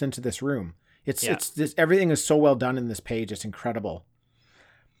bursts into this room. It's everything is so well done in this page. It's incredible.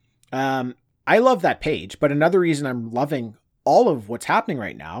 I love that page, but another reason I'm loving all of what's happening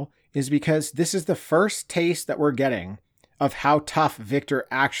right now is because this is the first taste that we're getting of how tough Victor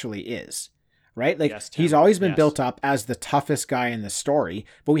actually is, right? Like he's always been built up as the toughest guy in the story,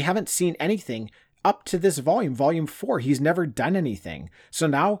 but we haven't seen anything up to this volume 4. He's never done anything. So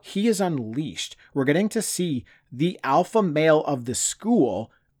now he is unleashed. We're getting to see the alpha male of the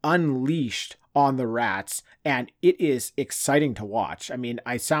school unleashed on the rats, and it is exciting to watch. I mean,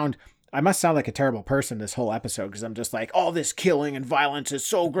 I must sound like a terrible person this whole episode because I'm just like, all this killing and violence is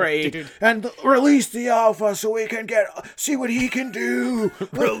so great. Dude. And release the alpha so we can see what he can do.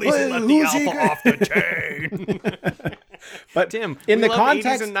 Let the alpha off the chain. But Tim, in we the love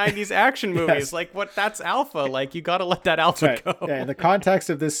context 80s and 90s action movies. Yes. Like, that's alpha. Like, you got to let that alpha go. Yeah, in the context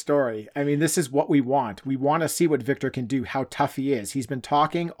of this story, I mean, this is what we want. We want to see what Victor can do, how tough he is. He's been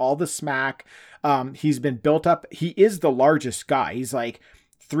talking all the smack. He's been built up. He is the largest guy. He's like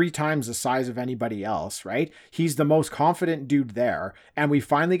 3 times the size of anybody else, right? He's the most confident dude there. And we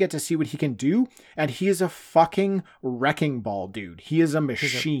finally get to see what he can do. And he is a fucking wrecking ball, dude. He is a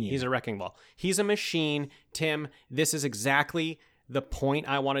machine. He's a wrecking ball. He's a machine. Tim, this is exactly the point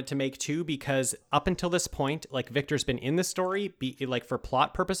I wanted to make too, because up until this point, like, Victor's been in the story, like, for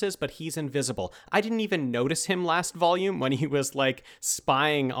plot purposes, but he's invisible. I didn't even notice him last volume when he was like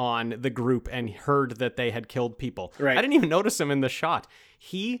spying on the group and heard that they had killed people. Right. I didn't even notice him in the shot.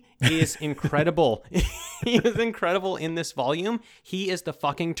 He is incredible. He is incredible in this volume. He is the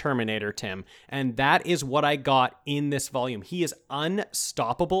fucking Terminator, Tim. And that is what I got in this volume. He is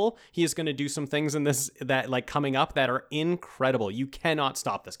unstoppable. He is going to do some things in this that, like, coming up that are incredible. You cannot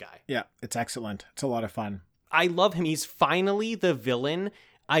stop this guy. Yeah, it's excellent. It's a lot of fun. I love him. He's finally the villain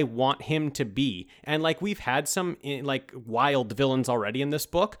I want him to be. And, like, we've had some, like, wild villains already in this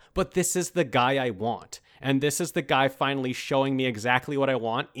book, but this is the guy I want. And this is the guy finally showing me exactly what I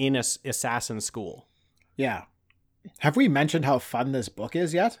want in Assassin School. Yeah. Have we mentioned how fun this book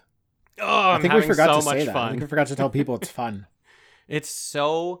is yet? Oh, I think we forgot to so much say that. I fun. think we forgot to tell people it's fun. It's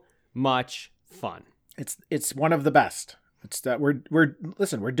so much fun. It's one of the best. It's that we're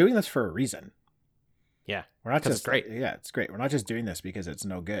doing this for a reason. Yeah. We're not just it's great. Yeah, it's great. We're not just doing this because it's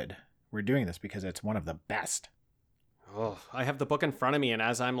no good. We're doing this because it's one of the best. Oh, I have the book in front of me, and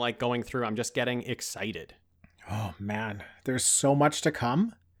as I'm, like, going through, I'm just getting excited. Oh man, there's so much to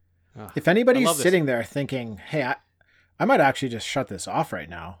come. Ugh, if anybody's sitting there thinking, hey, I might actually just shut this off right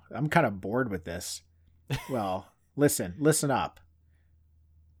now. I'm kind of bored with this. Well, listen up.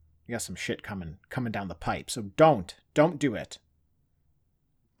 You got some shit coming down the pipe. So don't do it.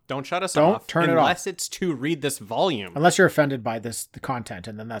 Don't shut us Don't off. turn it off. Unless it's to read this volume. Unless you're offended by the content,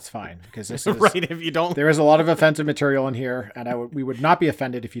 and then that's fine, because this is right. If you don't, there is a lot of offensive material in here, and we would not be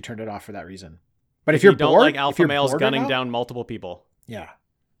offended if you turned it off for that reason. But if you don't like alpha males gunning down multiple people. Yeah.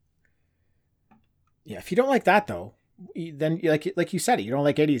 Yeah. If you don't like that though, then like you said, you don't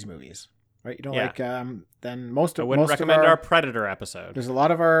like 80s movies, right? You don't like, then I wouldn't recommend our Predator episode. There's a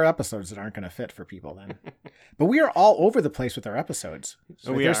lot of our episodes that aren't going to fit for people then, but we are all over the place with our episodes.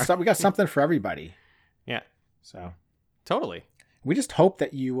 So we got something for everybody. Yeah. So totally. We just hope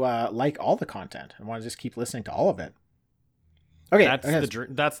that you like all the content and want to just keep listening to all of it. Okay,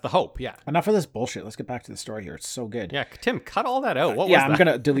 that's the hope. Yeah. Enough of this bullshit. Let's get back to the story here. It's so good. Yeah, Tim, cut all that out. What was that? I'm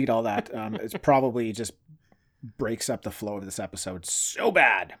gonna delete all that. It's probably just breaks up the flow of this episode so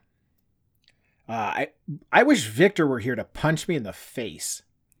bad. I wish Victor were here to punch me in the face.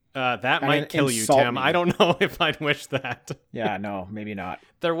 That might kill you, Tim. I don't know if I'd wish that. Yeah, no, maybe not.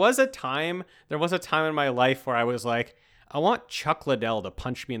 There was a time in my life where I was like, I want Chuck Liddell to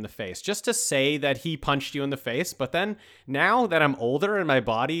punch me in the face, just to say that he punched you in the face. But then now that I'm older and my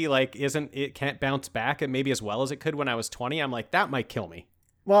body can't bounce back maybe as well as it could when I was 20, I'm like, that might kill me.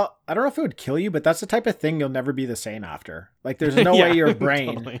 Well, I don't know if it would kill you, but that's the type of thing you'll never be the same after. Like, there's no way your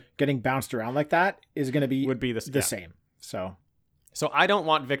brain getting bounced around like that is going to be the same. So I don't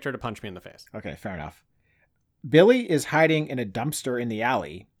want Victor to punch me in the face. Okay, fair enough. Billy is hiding in a dumpster in the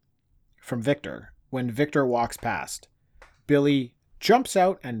alley from Victor when Victor walks past. Billy jumps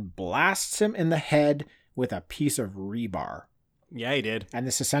out and blasts him in the head with a piece of rebar. Yeah, he did. And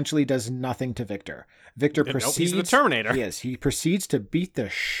this essentially does nothing to Victor. Victor proceeds... He's the Terminator. He proceeds to beat the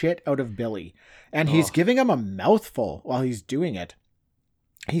shit out of Billy. And he's giving him a mouthful while he's doing it.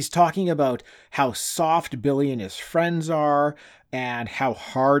 He's talking about how soft Billy and his friends are and how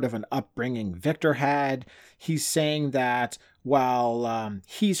hard of an upbringing Victor had. He's saying that while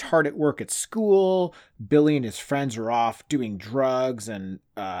he's hard at work at school, Billy and his friends are off doing drugs and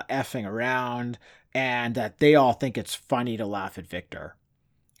effing around, and that they all think it's funny to laugh at Victor.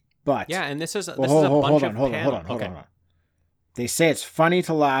 But yeah, and this is a bunch of hold on. They say it's funny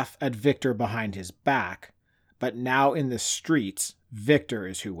to laugh at Victor behind his back, but now in the streets, Victor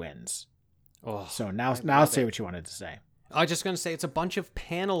is who wins. Oh, so now say what you wanted to say. I was just going to say it's a bunch of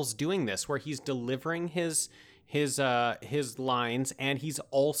panels doing this where he's delivering his lines, and he's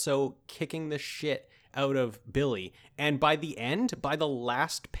also kicking the shit out of Billy. And by the end, by the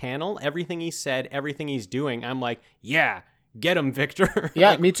last panel, everything he said, everything he's doing, I'm like, yeah, get him, Victor.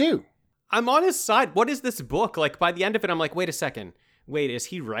 Yeah, like, me too. I'm on his side. What is this book? Like, by the end of it, I'm like, wait a second. Wait, is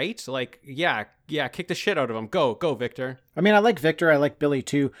he right? Like, yeah, kick the shit out of him. Go, Victor. I mean, I like Victor. I like Billy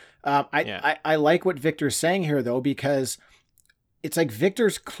too. I like what Victor's saying here, though, because it's like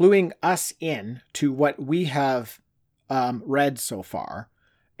Victor's cluing us in to what we have read so far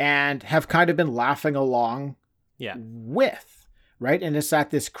and have kind of been laughing along with, right? And it's that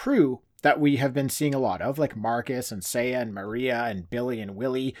this crew that we have been seeing a lot of, like Marcus and Saya and Maria and Billy and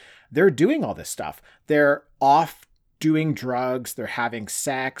Willie, they're doing all this stuff. They're off doing drugs, they're having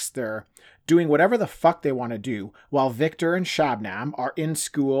sex, they're doing whatever the fuck they want to do, while Victor and Shabnam are in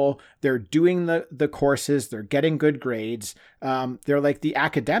school, they're doing the courses, they're getting good grades, they're like the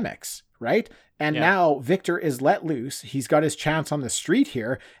academics, right? And now Victor is let loose, he's got his chance on the street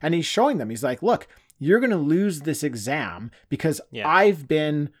here, and he's showing them, he's like, look, you're going to lose this exam because I've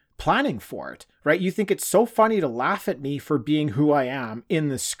been planning for it, right? You think it's so funny to laugh at me for being who I am in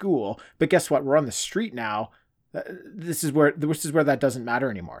the school, but guess what? We're on the street now. This is where that doesn't matter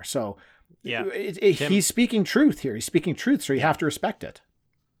anymore. So he's speaking truth here. He's speaking truth, so you have to respect it.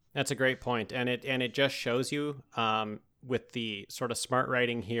 That's a great point. And it just shows you with the sort of smart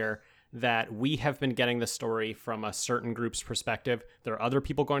writing here that we have been getting the story from a certain group's perspective. There are other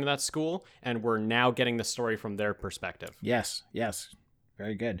people going to that school, and we're now getting the story from their perspective. Yes.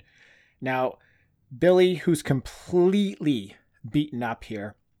 Very good. Now, Billy, who's completely beaten up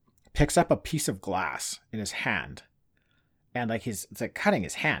here, picks up a piece of glass in his hand, and like it's like cutting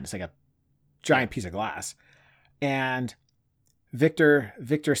his hand. It's like a giant piece of glass. And Victor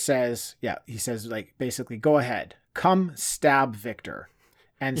says, he says, like, basically, go ahead, come stab Victor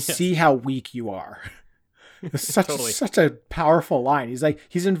and see how weak you are. It's such a powerful line.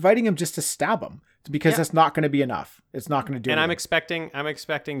 He's inviting him just to stab him because that's not going to be enough. It's not going to do. And anything. I'm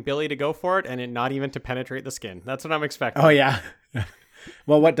expecting Billy to go for it and it not even to penetrate the skin. That's what I'm expecting. Oh yeah.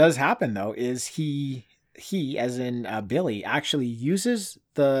 Well, what does happen though is he as in Billy actually uses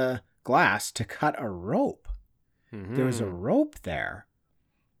the glass to cut a rope. Mm-hmm. There's a rope there,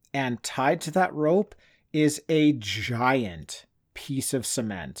 and tied to that rope is a giant piece of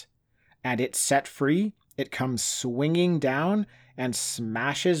cement, and it's set free. It comes swinging down and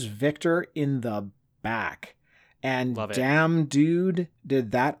smashes Victor in the back. And damn, dude,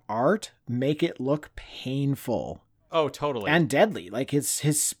 did that art make it look painful. Oh, totally. And deadly. Like his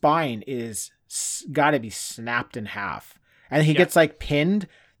spine is got to be snapped in half. And he gets like pinned.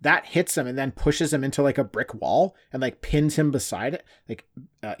 That hits him and then pushes him into like a brick wall and like pins him beside it, like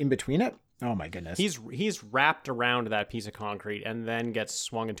in between it. Oh my goodness. He's wrapped around that piece of concrete and then gets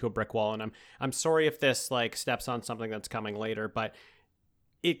swung into a brick wall. And I'm sorry if this like steps on something that's coming later, but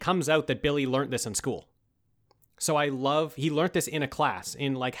it comes out that Billy learned this in school. So he learned this in a class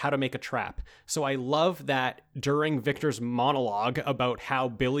in like how to make a trap. So I love that during Victor's monologue about how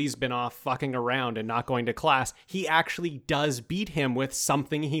Billy's been off fucking around and not going to class, he actually does beat him with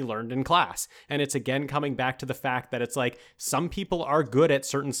something he learned in class. And it's again coming back to the fact that it's like some people are good at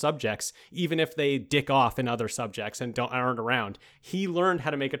certain subjects, even if they dick off in other subjects and aren't around. He learned how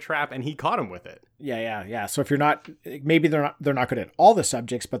to make a trap and he caught him with it. Yeah. So if you're not, maybe they're not good at all the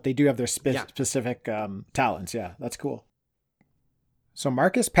subjects, but they do have their specific talents. Yeah, that's cool. So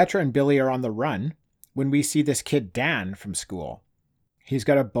Marcus, Petra, and Billy are on the run when we see this kid Dan from school. He's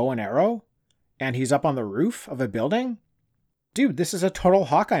got a bow and arrow, and he's up on the roof of a building. Dude, this is a total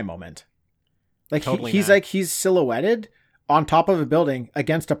Hawkeye moment. Like totally he's silhouetted on top of a building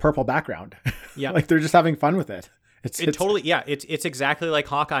against a purple background. Yeah, like they're just having fun with it. It's exactly like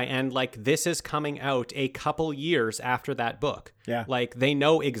Hawkeye, and like this is coming out a couple years after that book. Yeah, like they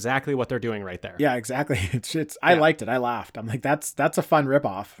know exactly what they're doing right there. Yeah, exactly. I liked it. I laughed. I'm like, that's a fun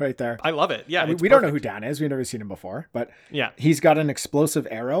ripoff right there. I love it. Yeah, we don't know who Dan is. We've never seen him before, but he's got an explosive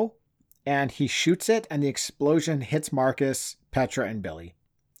arrow, and he shoots it, and the explosion hits Marcus, Petra, and Billy,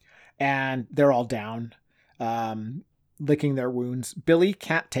 and they're all down, licking their wounds. Billy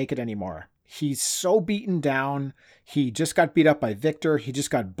can't take it anymore. He's so beaten down. He just got beat up by Victor. He just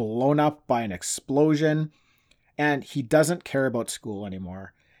got blown up by an explosion. And he doesn't care about school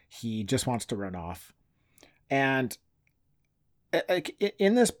anymore. He just wants to run off. And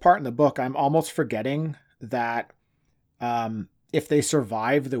in this part in the book, I'm almost forgetting that if they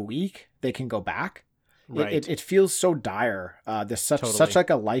survive the week, they can go back. Right. It feels so dire. Such like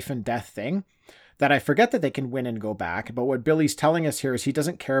a life and death thing, that I forget that they can win and go back. But what Billy's telling us here is he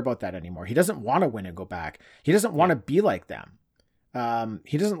doesn't care about that anymore. He doesn't want to win and go back. He doesn't want to be like them.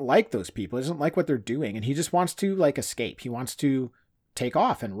 He doesn't like those people. He doesn't like what they're doing. And he just wants to like escape. He wants to take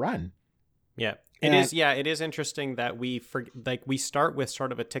off and run. Yeah. It is, yeah. It is interesting that we start with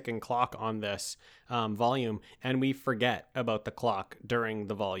sort of a ticking clock on this volume, and we forget about the clock during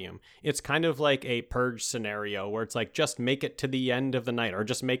the volume. It's kind of like a purge scenario where it's like, just make it to the end of the night, or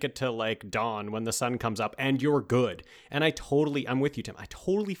just make it to like dawn when the sun comes up, and you're good. And I'm with you, Tim. I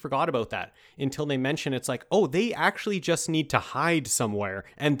totally forgot about that until they mention it's like, oh, they actually just need to hide somewhere,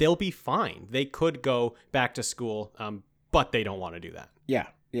 and they'll be fine. They could go back to school, but they don't want to do that.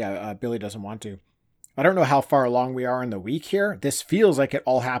 Yeah. Billy doesn't want to. I don't know how far along we are in the week here. This feels like it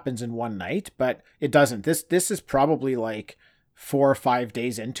all happens in one night, but it doesn't. This is probably like 4 or 5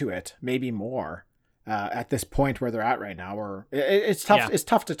 days into it, maybe more, at this point where they're at right now. Or it's tough. Yeah. It's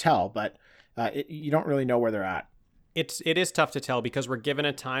tough to tell, but you don't really know where they're at. It is tough to tell because we're given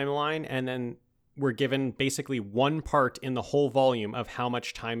a timeline, and then we're given basically one part in the whole volume of how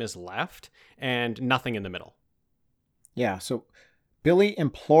much time is left, and nothing in the middle. Yeah. So Billy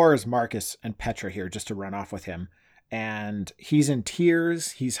implores Marcus and Petra here just to run off with him. And he's in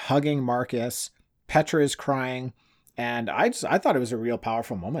tears. He's hugging Marcus. Petra is crying. And I thought it was a real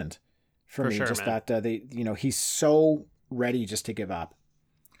powerful moment for me. Sure, just man. That he's so ready just to give up.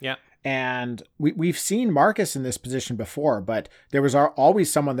 Yeah. And we've seen Marcus in this position before, but there was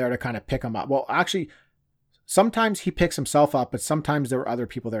always someone there to kind of pick him up. Well, actually, sometimes he picks himself up, but sometimes there were other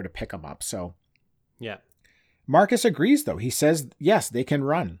people there to pick him up. So yeah. Marcus agrees, though. He says, yes, they can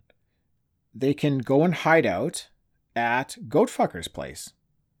run. They can go and hide out at Goatfucker's place.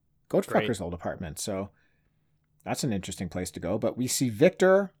 Goatfucker's old apartment. So that's an interesting place to go. But we see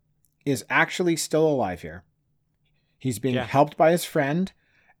Victor is actually still alive here. He's being helped by his friend,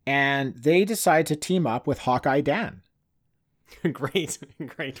 and they decide to team up with Hawkeye Dan. Great.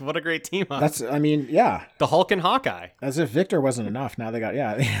 What a great team up. Yeah. The Hulk and Hawkeye. As if Victor wasn't enough. Now they got,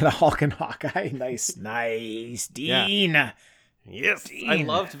 the Hulk and Hawkeye. Nice, Dean. Yeah. Yes. Dean. I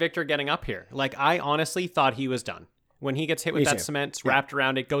loved Victor getting up here. Like, I honestly thought he was done. When he gets hit with that cement, it's wrapped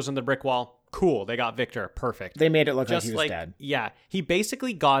around it, goes in the brick wall. Cool. They got Victor. Perfect. They made it look like he was dead. Yeah. He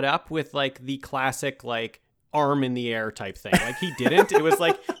basically got up with like the classic, like, arm in the air type thing. Like, he didn't. It was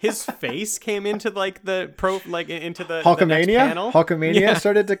like his face came into like into the Hulkamania. The next panel. Hulkamania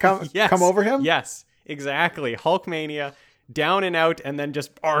started to come over him. Yes, exactly. Hulkmania, down and out, and then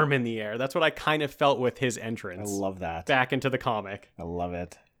just arm in the air. That's what I kind of felt with his entrance. I love that. Back into the comic. I love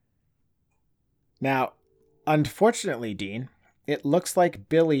it. Now, unfortunately, Dean, it looks like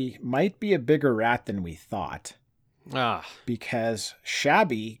Billy might be a bigger rat than we thought. Because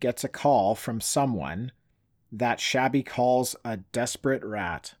Shabby gets a call from someone that Shabby calls a desperate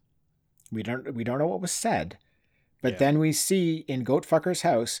rat. We don't know what was said, but then we see in Goatfucker's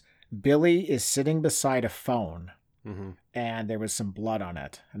house, Billy is sitting beside a phone, and there was some blood on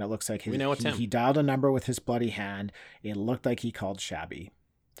it, and it looks like he dialed a number with his bloody hand. It looked like he called Shabby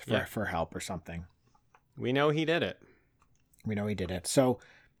for help or something. We know he did it. So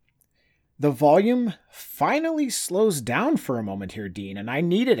the volume finally slows down for a moment here, Dean, and I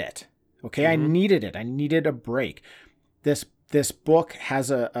needed it. Okay, I needed it. I needed a break. This book has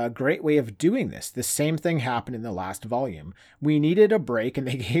a great way of doing this. The same thing happened in the last volume. We needed a break, and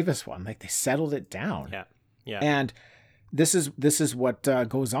they gave us one. Like, they settled it down. Yeah. And this is what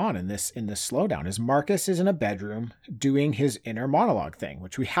goes on in this slowdown. Is Marcus is in a bedroom doing his inner monologue thing,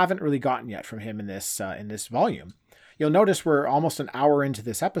 which we haven't really gotten yet from him in this volume. You'll notice we're almost an hour into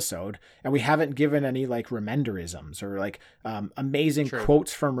this episode, and we haven't given any like Remenderisms or like amazing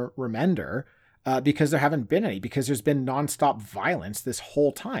quotes from Remender because there haven't been any, because there's been nonstop violence this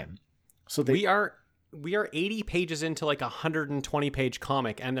whole time. So we are 80 pages into like a 120 page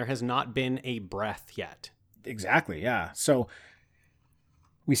comic, and there has not been a breath yet. Exactly. Yeah. So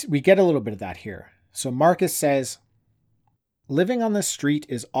we get a little bit of that here. So Marcus says, living on the street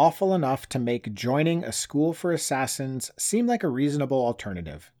is awful enough to make joining a school for assassins seem like a reasonable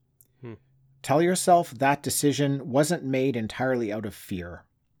alternative. Tell yourself that decision wasn't made entirely out of fear.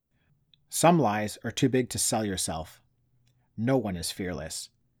 Some lies are too big to sell yourself. No one is fearless.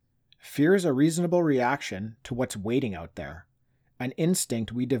 Fear is a reasonable reaction to what's waiting out there, an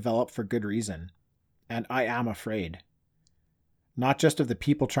instinct we develop for good reason. And I am afraid. Not just of the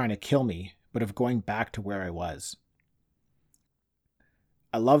people trying to kill me, but of going back to where I was.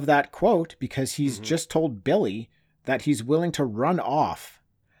 I love that quote because he's just told Billy that he's willing to run off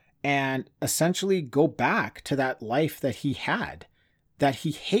and essentially go back to that life that he had, that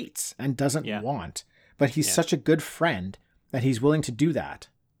he hates and doesn't want. But he's such a good friend that he's willing to do that.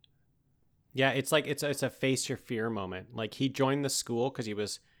 Yeah, it's like it's a face your fear moment. Like, he joined the school because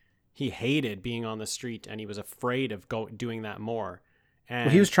he hated being on the street and he was afraid of doing that more.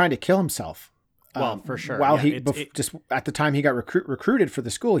 And he was trying to kill himself Well, for sure. While Yeah, just at the time he got recruited for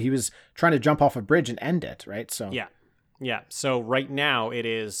the school, he was trying to jump off a bridge and end it, right? So yeah. Yeah. So right now it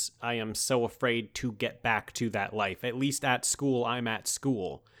is, I am so afraid to get back to that life. At least at school, I'm at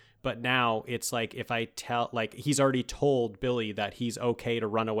school. But now it's like, if I tell, like, he's already told Billy that he's okay to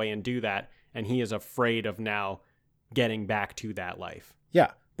run away and do that. And he is afraid of now getting back to that life.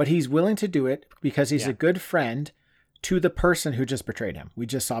 Yeah. But he's willing to do it because he's a good friend to the person who just betrayed him. We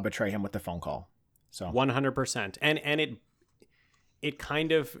just saw betray him with the phone call. So 100%. And it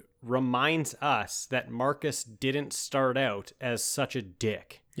kind of reminds us that Marcus didn't start out as such a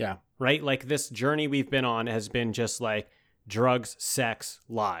dick. Yeah. Right? Like, this journey we've been on has been just like drugs, sex,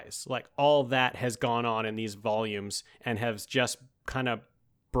 lies. Like, all that has gone on in these volumes and has just kind of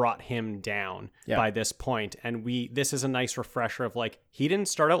brought him down by this point. And this is a nice refresher of, like, he didn't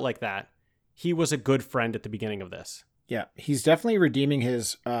start out like that. He was a good friend at the beginning of this. Yeah. He's definitely redeeming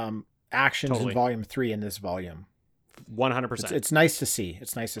his actions in volume 3 in this volume. 100%. It's nice to see.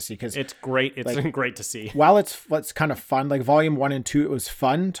 It's nice to see because it's great. It's like, great to see. While it's kind of fun, like volume 1 and 2, it was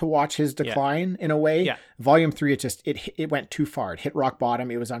fun to watch his decline in a way. Yeah. Volume 3, it went too far. It hit rock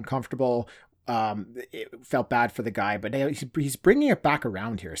bottom. It was uncomfortable. It felt bad for the guy, but he's bringing it back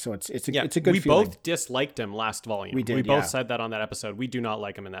around here. So it's a good feeling. We both disliked him last volume. We did. We both said that on that episode. We do not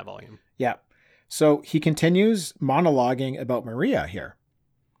like him in that volume. Yeah. So he continues monologuing about Maria here,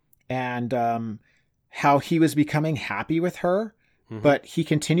 and how he was becoming happy with her, but he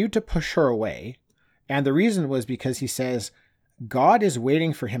continued to push her away. And the reason was because he says, God is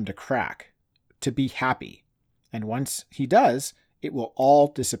waiting for him to crack, to be happy. And once he does, it will all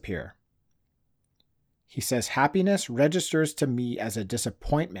disappear. He says, happiness registers to me as a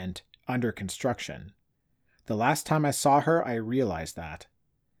disappointment under construction. The last time I saw her, I realized that.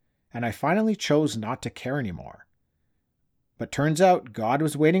 And I finally chose not to care anymore. But turns out God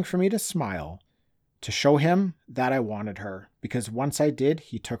was waiting for me to smile, to show him that I wanted her, because once I did,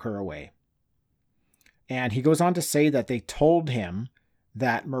 he took her away. And he goes on to say that they told him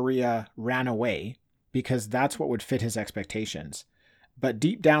that Maria ran away because that's what would fit his expectations. But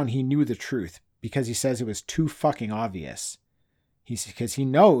deep down, he knew the truth because he says it was too fucking obvious. Because he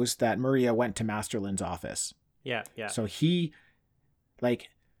knows that Maria went to Masterland's office. Yeah, yeah. So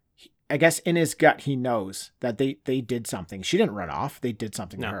I guess in his gut, he knows that they did something. She didn't run off. They did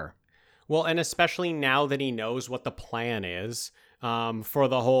something to her. Well, and especially now that he knows what the plan is for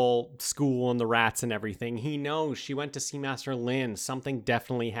the whole school and the rats and everything, he knows she went to see Master Lin. Something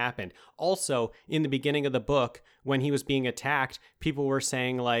definitely happened. Also, in the beginning of the book, when he was being attacked, people were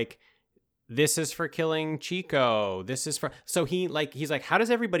saying, like, this is for killing Chico. This is for... So he's like, how does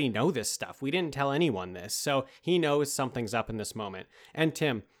everybody know this stuff? We didn't tell anyone this. So he knows something's up in this moment. And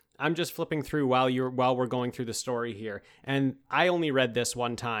Tim, I'm just flipping through while we're going through the story here. And I only read this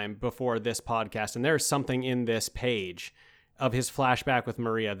one time before this podcast. And there's something in this page of his flashback with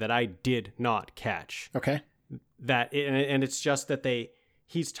Maria that I did not catch. Okay. And it's just that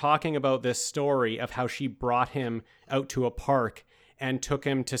he's talking about this story of how she brought him out to a park and took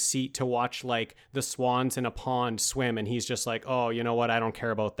him to watch, like, the swans in a pond swim. And he's just like, oh, you know what? I don't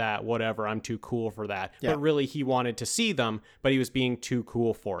care about that. Whatever. I'm too cool for that. Yeah. But really, he wanted to see them, but he was being too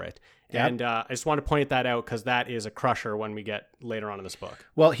cool for it. Yep. And I just want to point that out because that is a crusher when we get later on in this book.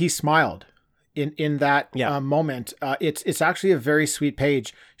 Well, he smiled in that moment. It's actually a very sweet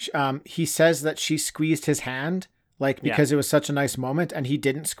page. He says that she squeezed his hand, because it was such a nice moment, and he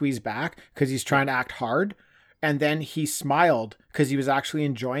didn't squeeze back because he's trying to act hard. And then he smiled because he was actually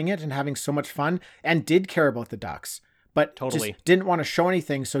enjoying it and having so much fun and did care about the ducks, but just didn't want to show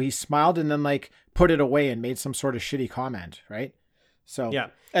anything. So he smiled and then put it away and made some sort of shitty comment. Right. So, yeah.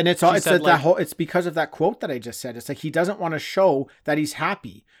 And it's because of that quote that I just said. It's like, he doesn't want to show that he's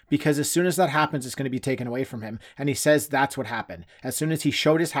happy because as soon as that happens, it's going to be taken away from him. And he says that's what happened. As soon as he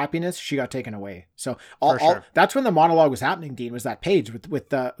showed his happiness, she got taken away. So that's when the monologue was happening, Dean, was that page with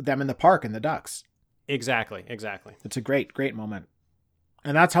them in the park and the ducks. Exactly. It's a great moment.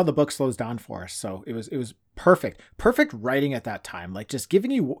 And that's how the book slows down for us. So it was perfect writing at that time. Like, just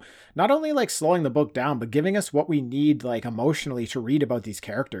giving you not only slowing the book down, but giving us what we need, emotionally, to read about these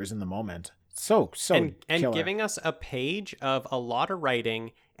characters in the moment. So and giving us a page of a lot of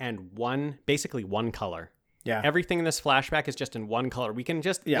writing and basically one color. Yeah. Everything in this flashback is just in one color. We can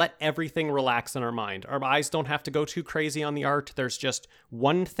just let everything relax in our mind. Our eyes don't have to go too crazy on the art. There's just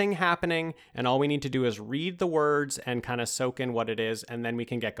one thing happening, and all we need to do is read the words and kind of soak in what it is, and then we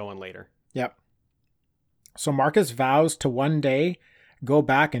can get going later. Yep. So Marcus vows to one day go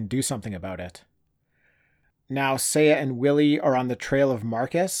back and do something about it. Now Saya and Willie are on the trail of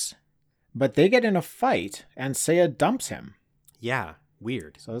Marcus, but they get in a fight, and Saya dumps him. Yeah,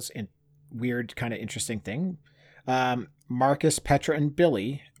 weird. So it's weird, kind of interesting thing. Marcus, Petra, and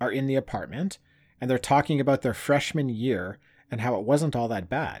Billy are in the apartment, and they're talking about their freshman year and how it wasn't all that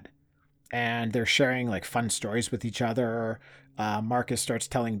bad. And they're sharing like fun stories with each other. Marcus starts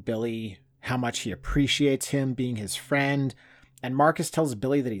telling Billy how much he appreciates him being his friend. And Marcus tells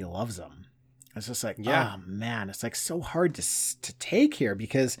Billy that he loves him. It's just like, oh man, it's like so hard to take here,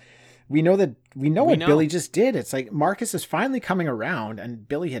 because we know what Billy just did. It's like Marcus is finally coming around, and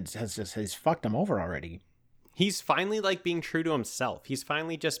Billy has fucked him over already. He's finally like being true to himself. He's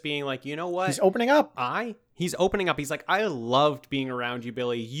finally just being like, you know what? He's opening up. He's opening up. He's like, I loved being around you,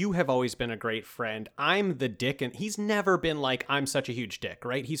 Billy. You have always been a great friend. I'm the dick. And he's never been like, I'm such a huge dick,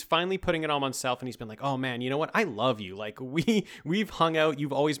 right? He's finally putting it on himself, and he's been like, oh man, you know what? I love you. Like we've hung out.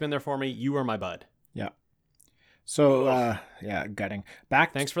 You've always been there for me. You are my bud. Yeah. So, gutting.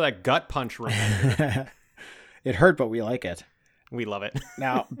 Thanks for that gut punch reminder. It hurt, but we like it. We love it.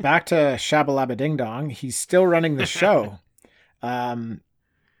 Now, back to Shabba Ding Dong. He's still running the show.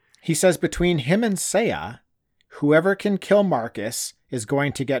 He says between him and Seiya, whoever can kill Marcus is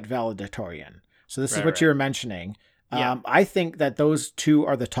going to get valedictorian. So this is what you were mentioning. I think that those two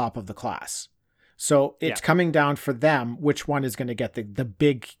are the top of the class. So it's coming down for them which one is going to get the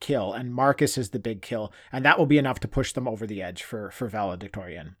big kill, and Marcus is the big kill, and that will be enough to push them over the edge for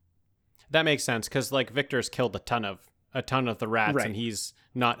valedictorian. That makes sense, because like Victor's killed a ton of the rats, and he's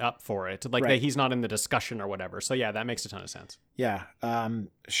not up for it. Like he's not in the discussion or whatever. So yeah, that makes a ton of sense. Yeah.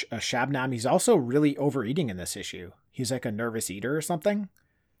 Shabnam, he's also really overeating in this issue. He's like a nervous eater or something.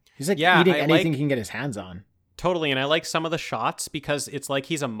 He's like eating anything he can get his hands on. Totally. And I like some of the shots because it's like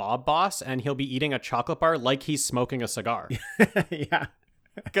he's a mob boss and he'll be eating a chocolate bar like he's smoking a cigar. Yeah.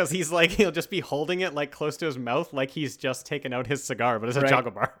 Because he'll just be holding it like close to his mouth like he's just taken out his cigar, but it's a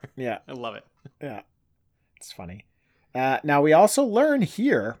chocolate bar. Yeah. I love it. Yeah. It's funny. Now we also learn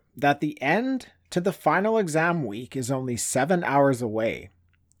here that the end to the final exam week is only 7 hours away.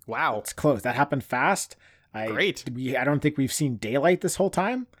 Wow. It's close. That happened fast. Great. I don't think we've seen daylight this whole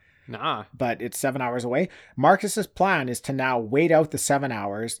time. Nah. But it's 7 hours away. Marcus's plan is to now wait out the 7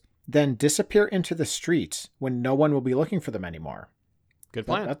 hours, then disappear into the streets when no one will be looking for them anymore. Good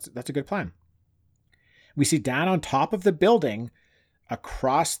plan. That's a good plan. We see Dan on top of the building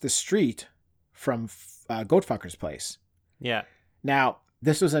across the street from Goatfucker's place. Yeah. Now,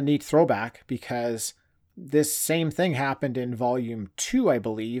 this was a neat throwback because this same thing happened in volume 2, I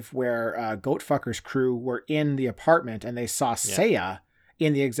believe, where Goatfucker's crew were in the apartment and they saw Seiya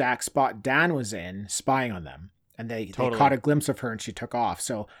in the exact spot Dan was in, spying on them. And they caught a glimpse of her and she took off.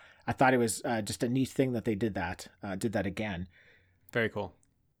 So I thought it was just a neat thing that they did that again. Very cool.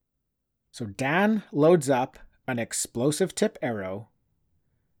 So Dan loads up an explosive tip arrow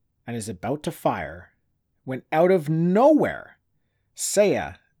and is about to fire when out of nowhere,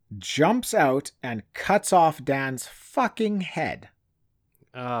 Seiya jumps out and cuts off Dan's fucking head.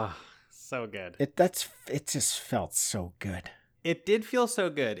 Oh, so good. It just felt so good. It did feel so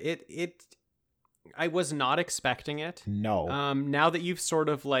good. I was not expecting it. No. Now that you've sort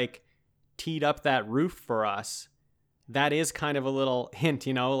of like teed up that roof for us, that is kind of a little hint,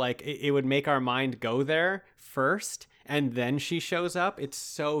 like it would make our mind go there first. And then she shows up. It's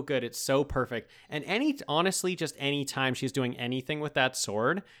so good. It's so perfect. And honestly, just any time she's doing anything with that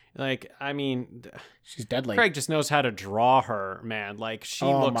sword, like, I mean, she's deadly. Craig just knows how to draw her, man. Like, she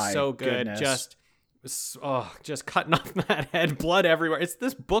looks so good. Goodness. Just cutting off that head, blood everywhere.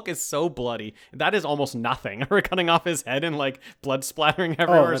 This book is so bloody. That is almost nothing. Her cutting off his head and like blood splattering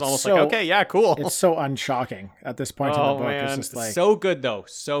everywhere is almost like, okay, yeah, cool. It's so unshocking at this point in the book. Man. It's just like so good though.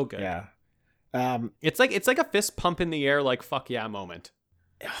 So good. Yeah. It's like a fist pump in the air, like fuck yeah moment.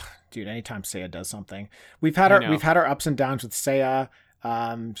 Dude, anytime Seiya does something, we've had our ups and downs with Seiya.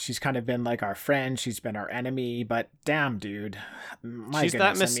 She's kind of been like our friend. She's been our enemy, but damn, dude, she's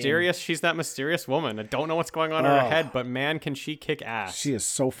that mysterious. She's that mysterious woman. I don't know what's going on in her head, but man, can she kick ass? She is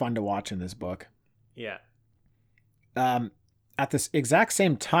so fun to watch in this book. Yeah. At this exact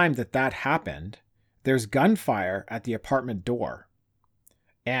same time that happened, there's gunfire at the apartment door.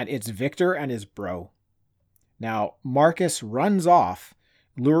 And it's Victor and his bro. Now, Marcus runs off,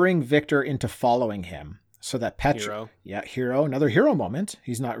 luring Victor into following him so that Petra... Hero. Another hero moment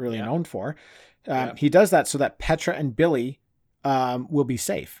he's not really known for. He does that so that Petra and Billy will be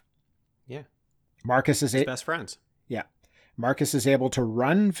safe. Yeah. Marcus is... best friends. Yeah. Marcus is able to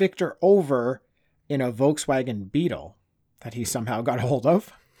run Victor over in a Volkswagen Beetle that he somehow got a hold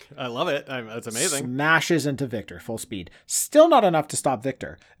of. I love it. That's amazing. Smashes into Victor full speed. Still not enough to stop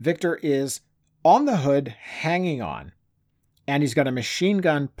Victor. Victor is on the hood, hanging on. And he's got a machine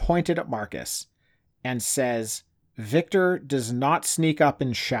gun pointed at Marcus and says, Victor does not sneak up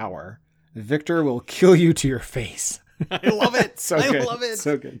and shower. Victor will kill you to your face. I love it. I love it.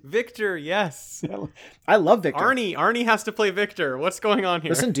 So good. Victor, yes. I love Victor. Arnie has to play Victor. What's going on here?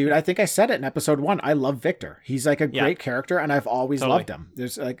 Listen, dude, I think I said it in episode 1. I love Victor. He's like a great character, and I've always loved him.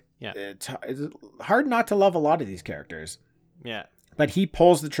 There's like, it's hard not to love a lot of these characters. Yeah. But he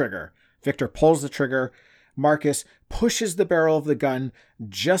pulls the trigger. Victor pulls the trigger. Marcus pushes the barrel of the gun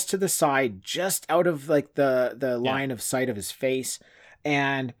just to the side, just out of like the line of sight of his face.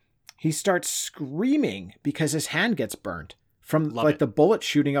 And he starts screaming because his hand gets burnt from the bullet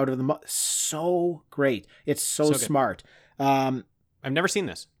shooting out of the so great. It's so smart. I've never seen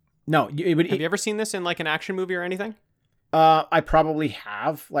this. No, have you ever seen this in like an action movie or anything? I probably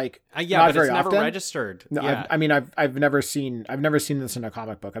have, like, but very it's never often. registered. No, yeah. I've never seen this in a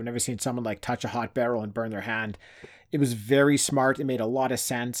comic book. I've never seen someone like touch a hot barrel and burn their hand. It was very smart. It made a lot of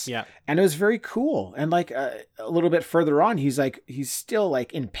sense. Yeah. And it was very cool. And like a little bit further on, he's still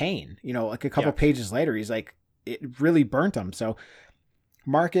like in pain, you know, like a couple pages later, he's like, it really burnt him. So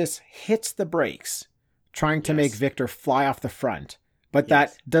Marcus hits the brakes trying to make Victor fly off the front. But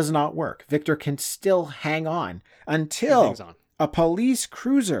that does not work. Victor can still hang on until a police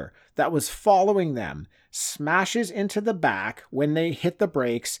cruiser that was following them smashes into the back when they hit the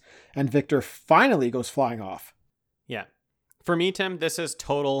brakes, and Victor finally goes flying off. Yeah. For me, Tim, this is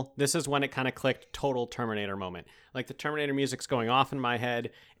when it kind of clicked, total Terminator moment. Like the Terminator music's going off in my head.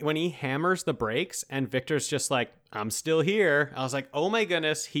 When he hammers the brakes and Victor's just like, I'm still here. I was like, oh my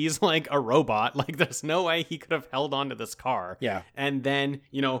goodness, he's like a robot. Like there's no way he could have held onto this car. Yeah. And then,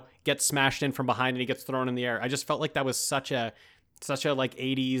 you know, gets smashed in from behind and he gets thrown in the air. I just felt like that was such a like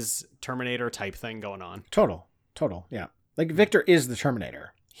 80s Terminator type thing going on. Total. Yeah. Like Victor is the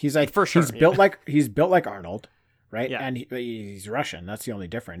Terminator. He's like, for sure. He's built like Arnold. Right. Yeah. And he's Russian. That's the only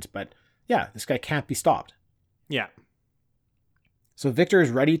difference. But yeah, this guy can't be stopped. Yeah. So Victor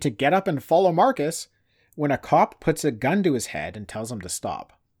is ready to get up and follow Marcus when a cop puts a gun to his head and tells him to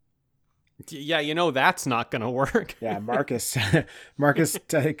stop. Yeah, you know, that's not going to work. Yeah. Marcus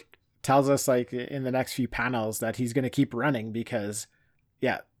tells us like in the next few panels that he's going to keep running because,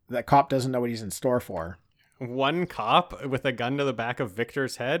 that cop doesn't know what he's in store for. One cop with a gun to the back of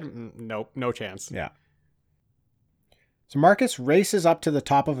Victor's head? Nope. No chance. Yeah. So Marcus races up to the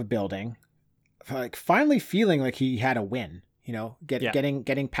top of a building, like finally feeling like he had a win, you know,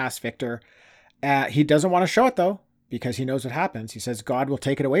 getting past Victor. He doesn't want to show it though, because he knows what happens. He says God will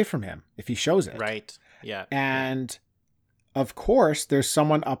take it away from him if he shows it. Right. Yeah. And of course, there's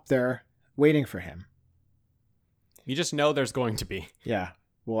someone up there waiting for him. You just know there's going to be. Yeah.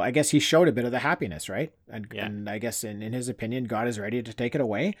 Well, I guess he showed a bit of the happiness, right? And I guess in his opinion, God is ready to take it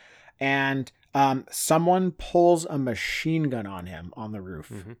away. And someone pulls a machine gun on him on the roof.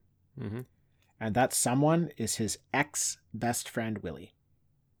 Mm-hmm. Mm-hmm. And that someone is his ex-best friend, Willie.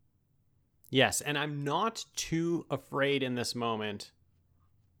 Yes, and I'm not too afraid in this moment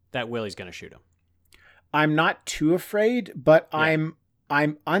that Willie's going to shoot him. I'm not too afraid, but I'm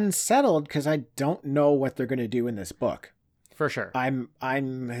unsettled because I don't know what they're going to do in this book. For sure. I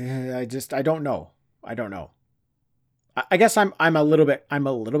don't know. I guess I'm a little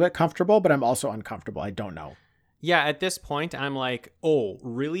bit comfortable, but I'm also uncomfortable. I don't know. Yeah, at this point, I'm like, oh,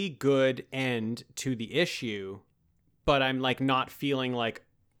 really good end to the issue, but I'm like not feeling like,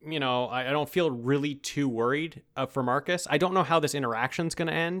 you know, I don't feel really too worried for Marcus. I don't know how this interaction's going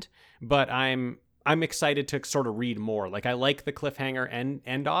to end, but I'm excited to sort of read more. Like I like the cliffhanger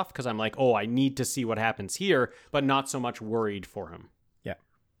end off because I'm like, oh, I need to see what happens here, but not so much worried for him. Yeah.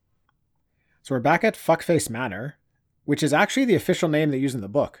 So we're back at Fuckface Manor, which is actually the official name they use in the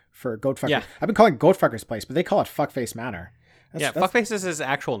book for Goatfucker. Yeah. I've been calling Goatfucker's place, but they call it Fuckface Manor. Fuckface is his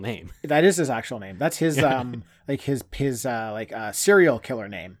actual name. That is his actual name. That's his his serial killer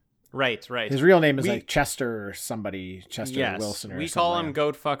name. Right. His real name is like Chester or somebody, Chester Wilson or something. We call him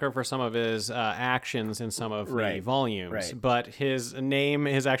Goatfucker for some of his actions in some of the volumes. Right. But his name,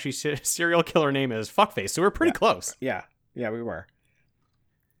 his actually serial killer name is Fuckface, so we're pretty close. Yeah, we were.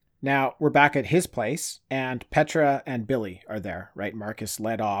 Now, we're back at his place, and Petra and Billy are there, right? Marcus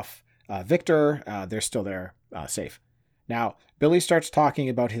led off Victor. They're still there, safe. Now, Billy starts talking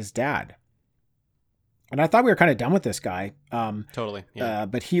about his dad. And I thought we were kind of done with this guy. Totally. Yeah.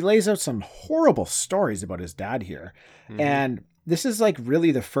 But he lays out some horrible stories about his dad here. Mm-hmm. And this is like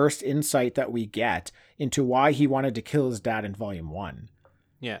really the first insight that we get into why he wanted to kill his dad in Volume 1.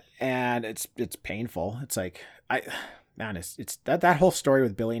 Yeah. And it's painful. It's like, it's that whole story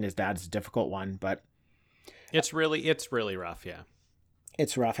with Billy and his dad is a difficult one, but it's really rough. Yeah.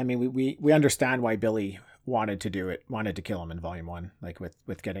 It's rough. I mean, we understand why Billy wanted to kill him in Volume 1, like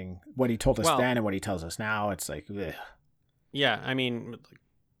with getting what he told us then and what he tells us now. It's like, ugh. Yeah, I mean,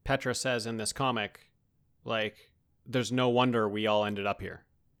 Petra says in this comic, like, there's no wonder we all ended up here.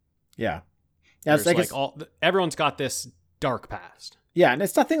 Yeah. There's like everyone's got this dark past. Yeah, and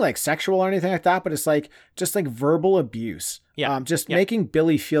it's nothing like sexual or anything like that, but it's like just like verbal abuse. Yeah. Making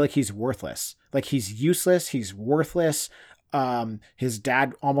Billy feel like he's worthless. Like he's useless, he's worthless. His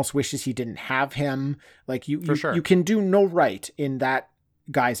dad almost wishes he didn't have him. Like you can do no right in that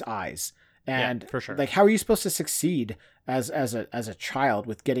guy's eyes. And for sure. Like, how are you supposed to succeed as a child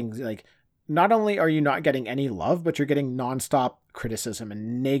with getting, like, not only are you not getting any love, but you're getting nonstop criticism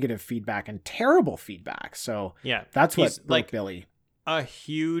and negative feedback and terrible feedback. So yeah, that's what like Billy. A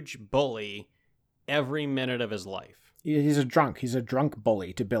huge bully every minute of his life. He's a drunk. He's a drunk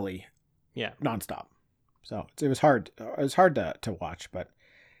bully to Billy. Yeah, nonstop. So it was hard. It was hard to watch. But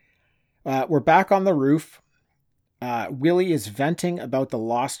we're back on the roof. Willie is venting about the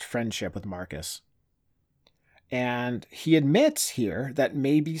lost friendship with Marcus. And he admits here that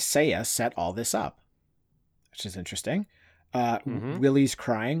maybe Saya set all this up, which is interesting. Willie's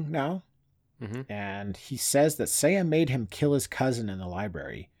crying now. Mm-hmm. And he says that Saya made him kill his cousin in the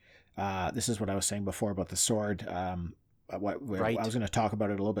library. This is what I was saying before about the sword. Right. I was going to talk about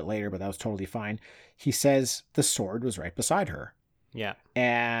it a little bit later, but that was totally fine. He says the sword was right beside her. Yeah.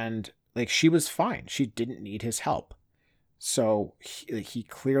 And like she was fine. She didn't need his help. So he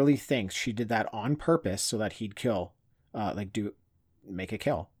clearly thinks she did that on purpose so that he'd kill, make a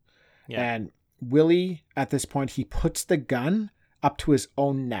kill. Yeah. And Willie, at this point, he puts the gun up to his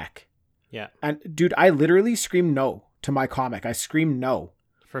own neck. Yeah. And dude, I literally screamed no to my comic. I screamed no.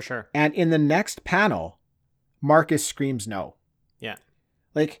 For sure. And in the next panel, Marcus screams no. Yeah.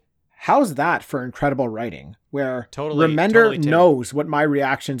 Like, how's that for incredible writing? Where Remender knows what my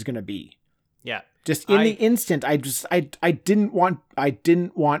reaction's going to be. Yeah. Just in the instant, I didn't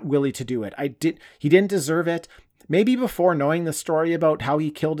want Willie to do it. He didn't deserve it. Maybe before knowing the story about how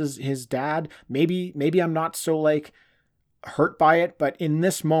he killed his dad, maybe I'm not so like hurt by it. But in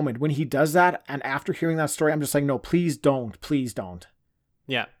this moment, when he does that, and after hearing that story, I'm just like, no, please don't.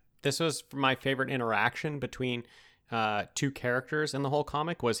 Yeah. This was my favorite interaction between two characters in the whole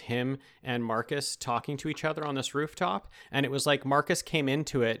comic, was him and Marcus talking to each other on this rooftop. And it was like Marcus came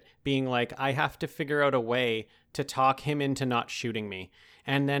into it being like, I have to figure out a way to talk him into not shooting me.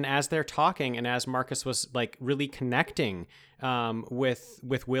 And then as they're talking, and as Marcus was like really connecting with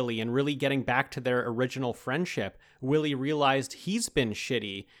Willie and really getting back to their original friendship, Willie realized he's been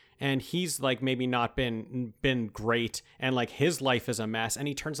shitty and he's like maybe not been great, and like his life is a mess, and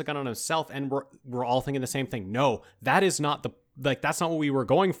he turns the gun on himself, and we're all thinking the same thing. No, that is not that's not what we were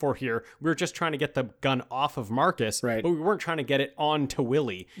going for here. We were just trying to get the gun off of Marcus, right? But we weren't trying to get it on to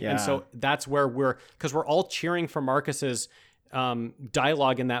Willie. Yeah. And so that's where because we're all cheering for Marcus's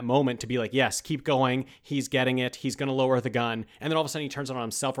dialogue in that moment to be like, yes, keep going. He's getting it. He's going to lower the gun. And then all of a sudden he turns it on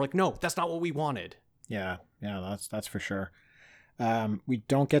himself. We're like, no, that's not what we wanted. Yeah. That's for sure. We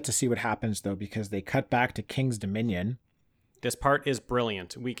don't get to see what happens though, because they cut back to King's Dominion. This part is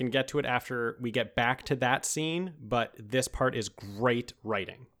brilliant. We can get to it after we get back to that scene, but this part is great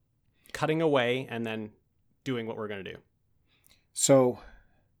writing. Cutting away and then doing what we're going to do. So,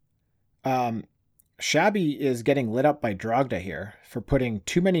 Shabby is getting lit up by Drogda here for putting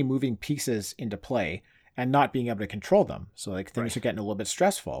too many moving pieces into play and not being able to control them. So like things are getting a little bit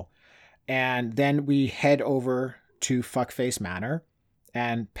stressful. And then we head over to Fuckface Manor,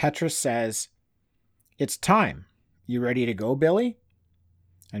 and Petra says, "It's time. You ready to go, Billy?"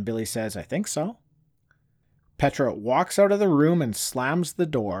 And Billy says, "I think so." Petra walks out of the room and slams the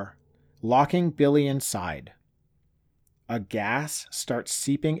door, locking Billy inside. A gas starts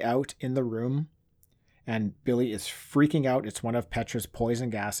seeping out in the room, and Billy is freaking out. It's one of Petra's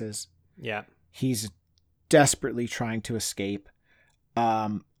poison gases. Yeah. He's desperately trying to escape.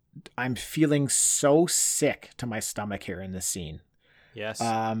 I'm feeling so sick to my stomach here in this scene. Yes.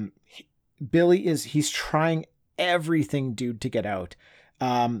 Billy he's trying everything, dude, to get out.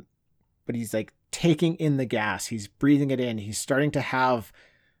 But he's like taking in the gas. He's breathing it in. He's starting to have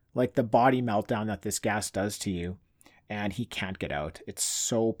like the body meltdown that this gas does to you. And he can't get out. It's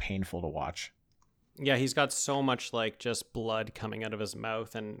so painful to watch. Yeah, he's got so much like just blood coming out of his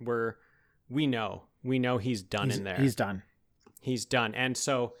mouth. And we know he's done in there. He's done. And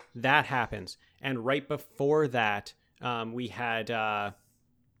so that happens. And right before that, we had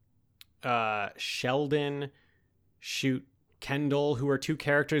Sheldon shoot Kendall, who are two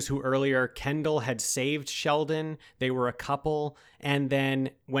characters who earlier Kendall had saved Sheldon. They were a couple. And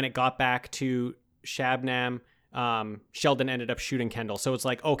then when it got back to Shabnam, Sheldon ended up shooting Kendall. So it's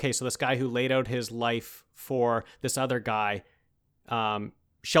like, okay, so this guy who laid out his life for this other guy,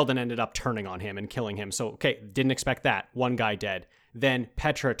 Sheldon ended up turning on him and killing him. So, okay, didn't expect that. One guy dead. Then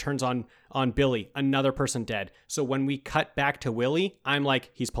Petra turns on Billy, another person dead. So when we cut back to Willie, I'm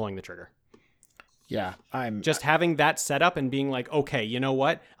like, he's pulling the trigger. Yeah, I'm just having that setup and being like, okay, you know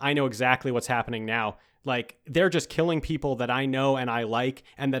what? I know exactly what's happening now. Like, they're just killing people that I know and I like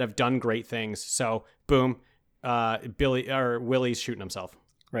and that have done great things. So boom, Willie's shooting himself.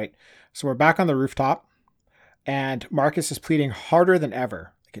 Right. So we're back on the rooftop, and Marcus is pleading harder than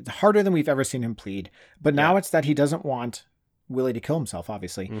ever. Like, it's harder than we've ever seen him plead. But now it's that he doesn't want Willie to kill himself,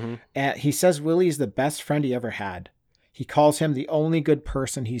 obviously. Mm-hmm. And he says Willie's the best friend he ever had. He calls him the only good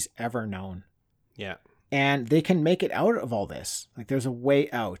person he's ever known. Yeah. And they can make it out of all this. Like, there's a way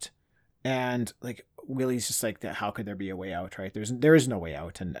out. And like, Willie's just like, how could there be a way out, right? There is no way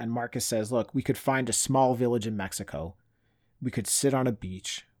out. And Marcus says, look, we could find a small village in Mexico. We could sit on a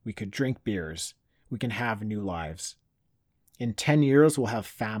beach. We could drink beers. We can have new lives. In 10 years, we'll have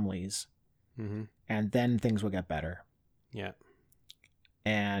families. Mm-hmm. And then things will get better. Yeah.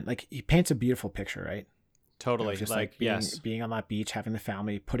 And like, he paints a beautiful picture, right? Totally. Just like being on that beach, having the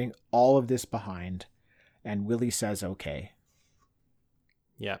family, putting all of this behind. And Willie says, okay.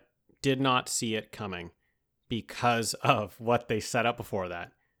 Yeah. Did not see it coming because of what they set up before that.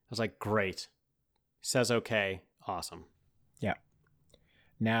 I was like, great. Says, okay. Awesome. Yeah.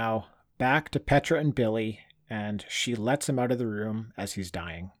 Now back to Petra and Billy, and she lets him out of the room as he's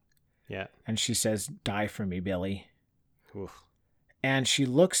dying. Yeah. And she says, die for me, Billy. Oof. And she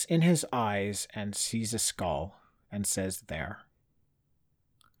looks in his eyes and sees a skull and says, there.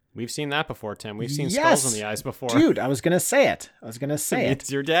 We've seen that before, Tim. We've seen Yes! skulls in the eyes before. Dude, I was going to say it. It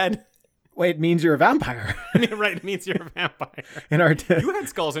means you're dead. Wait, it means you're a vampire. Right, it means you're a vampire. You had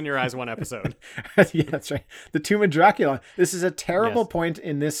skulls in your eyes one episode. Yeah, that's right. The Tomb of Dracula. This is a terrible point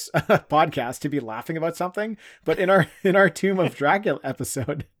in this podcast to be laughing about something, but in our Tomb of Dracula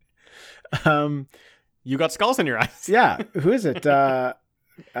episode, you got skulls in your eyes. Yeah, who is it?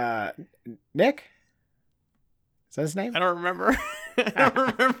 Nick? Is that his name? I don't remember. I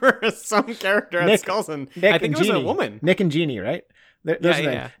don't remember some character had skulls in. Nick I think it was a woman. Nick and Jeannie, right?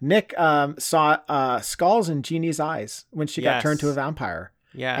 Yeah. Nick saw skulls in Jeannie's eyes when she got turned to a vampire.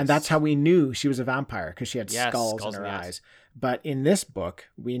 Yeah, and that's how we knew she was a vampire, because she had skulls in her eyes. But in this book,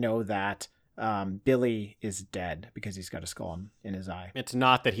 we know that Billy is dead because he's got a skull in his eye. It's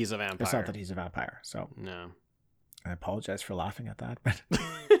not that he's a vampire. It's not that he's a vampire. So no, I apologize for laughing at that. But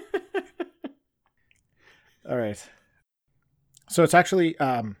all right. So it's actually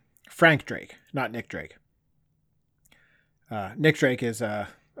Frank Drake, not Nick Drake. Nick Drake is a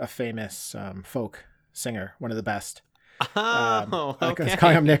famous folk singer, one of the best. Okay. I was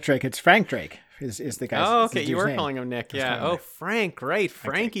calling him Nick Drake. It's Frank Drake is the guy. Oh, okay. You were calling him Nick. Yeah. Oh, Frank. Right.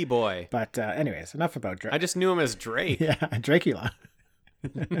 Frankie boy. But anyways, enough about Drake. I just knew him as Drake. Yeah, Dracula.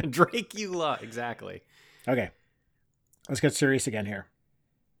 Dracula. Exactly. Okay. Let's get serious again here.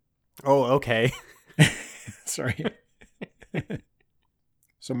 Oh, okay. Sorry.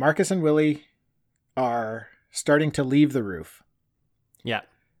 So Marcus and Willie are starting to leave the roof. Yeah.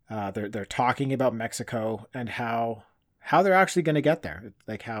 They're talking about Mexico and how they're actually going to get there.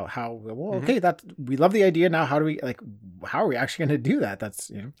 Like how okay, we love the idea. Now how are we actually going to do that?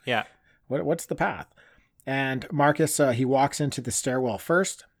 That's, yeah. What's the path? And Marcus, he walks into the stairwell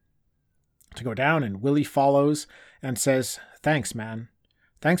first to go down, and Willie follows and says, "Thanks, man.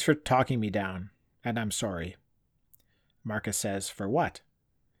 Thanks for talking me down. And I'm sorry." Marcus says, "For what?"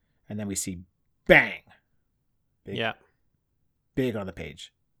 And then we see bang. Big on the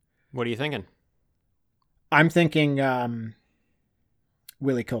page. What are you thinking? I'm thinking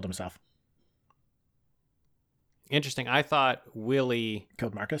Willie killed himself. Interesting. I thought Willie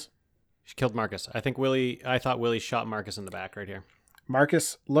killed Marcus. She killed Marcus. I thought Willie shot Marcus in the back right here.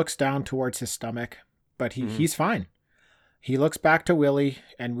 Marcus looks down towards his stomach, but he's fine. He looks back to Willie,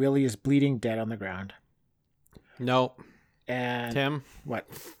 and Willie is bleeding dead on the ground. No. And Tim? What?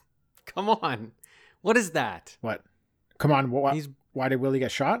 Come on. What is that? What? Come on. Why did Willie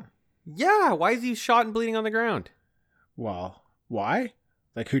get shot? Yeah. Why is he shot and bleeding on the ground? Well, why?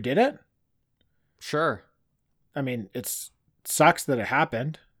 Like, who did it? Sure. I mean, it sucks that it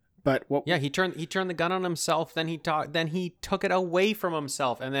happened, but what? Yeah, he turned the gun on himself. Then he took it away from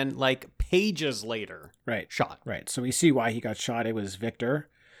himself, and then like pages later, shot. Right. So we see why he got shot. It was Victor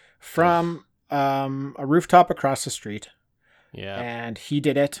from a rooftop across the street. Yeah. And he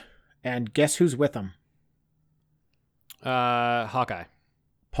did it. And guess who's with him? Hawkeye.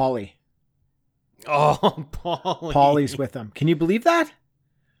 Paulie. Oh, Paulie. Paulie's with him. Can you believe that?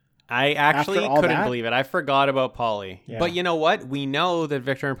 I actually couldn't believe it. I forgot about Paulie. Yeah. But you know what? We know that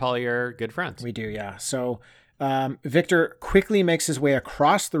Victor and Paulie are good friends. We do, yeah. So Victor quickly makes his way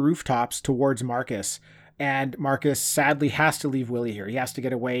across the rooftops towards Marcus. And Marcus sadly has to leave Willie here. He has to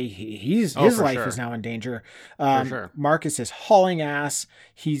get away. His life is now in danger. For sure. Marcus is hauling ass.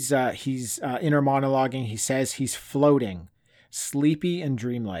 He's inner monologuing. He says he's floating, sleepy and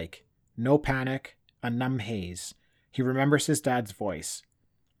dreamlike. No panic, a numb haze. He remembers his dad's voice.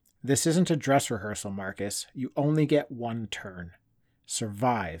 This isn't a dress rehearsal, Marcus. You only get one turn.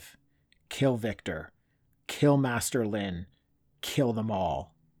 Survive. Kill Victor. Kill Master Lin. Kill them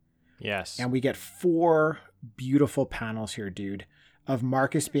all. Yes. And we get 4 beautiful panels here, dude, of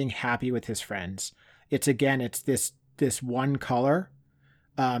Marcus being happy with his friends. It's this one color.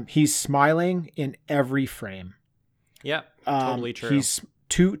 He's smiling in every frame. Yep. Totally true. He's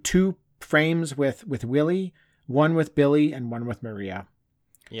two frames with Willie, one with Billy and one with Maria.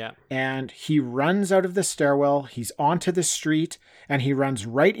 Yeah. And he runs out of the stairwell. He's onto the street and he runs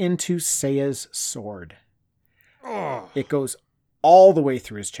right into Seiya's sword. Oh. It goes all the way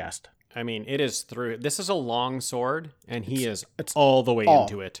through his chest. I mean, it is through. This is a long sword, and it's all the way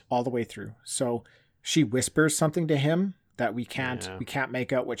into it. All the way through. So she whispers something to him that we can't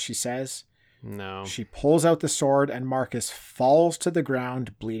make out what she says. No. She pulls out the sword, and Marcus falls to the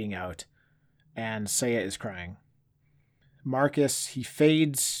ground, bleeding out. And Seiya is crying. Marcus, he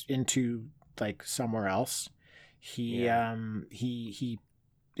fades into like somewhere else. He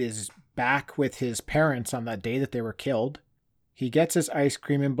is back with his parents on that day that they were killed. He gets his ice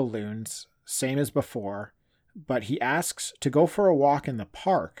cream and balloons, same as before, but he asks to go for a walk in the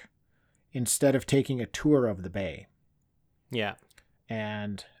park instead of taking a tour of the bay. Yeah.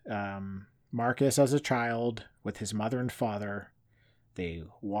 And Marcus, as a child, with his mother and father, they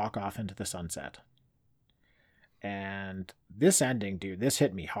walk off into the sunset. And this ending, dude, this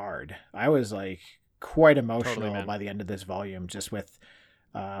hit me hard. I was like quite emotional Totally, by the end of this volume, just with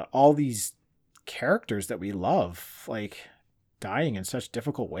all these characters that we love, like dying in such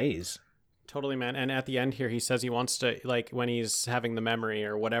difficult ways. Totally, man. And at the end here, he says he wants to, like, when he's having the memory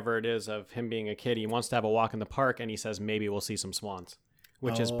or whatever it is of him being a kid, he wants to have a walk in the park, and he says maybe we'll see some swans,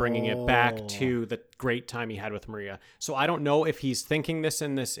 which is bringing it back to the great time he had with Maria. So I don't know if he's thinking this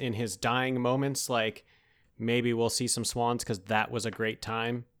in his dying moments, like maybe we'll see some swans because that was a great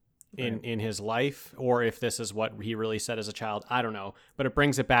time in his life, or if this is what he really said as a child. I don't know, but it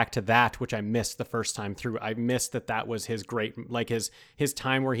brings it back to that, which I missed the first time through. I missed that was his great, like his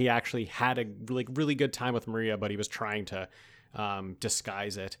time where he actually had a really good time with Maria, but he was trying to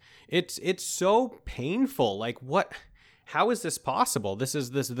disguise it. It's so painful. Like, how is this possible?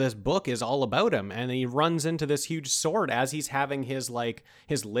 This book is all about him, and he runs into this huge sword as he's having his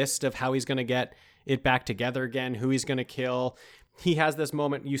list of how he's going to get it back together again, who he's going to kill. He has this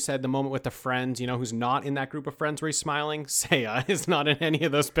moment, you said, the moment with the friends, who's not in that group of friends where he's smiling. Seiya is not in any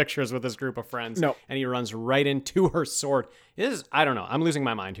of those pictures with his group of friends. No. And he runs right into her sword. I don't know. I'm losing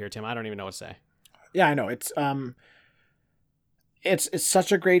my mind here, Tim. I don't even know what to say. Yeah, I know. It's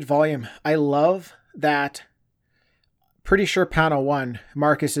such a great volume. I love that. Pretty sure panel 1,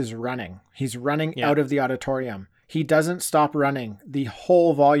 Marcus is running. He's running out of the auditorium. He doesn't stop running the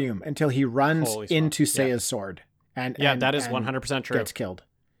whole volume until he runs into Seiya's sword. And that is 100% true. Gets killed.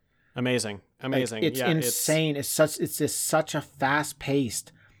 Amazing. It's insane. It's just such a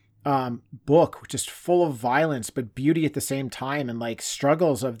fast-paced book, just full of violence but beauty at the same time, and like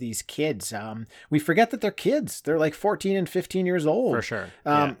struggles of these kids. We forget that they're kids. They're like 14 and 15 years old. For sure.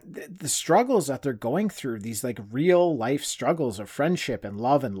 The struggles that they're going through, these like real life struggles of friendship and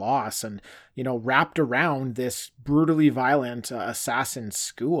love and loss, and wrapped around this brutally violent assassin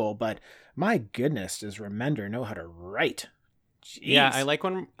school. But my goodness, does Remender know how to write? Jeez. Yeah, I like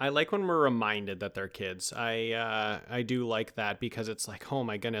when we're reminded that they're kids. I do like that, because it's like, oh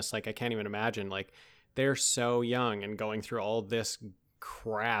my goodness, like I can't even imagine, like they're so young and going through all this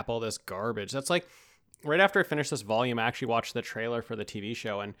crap, all this garbage. That's like right after I finished this volume, I actually watched the trailer for the TV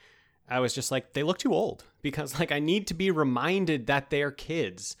show, and I was just like, they look too old, because like I need to be reminded that they're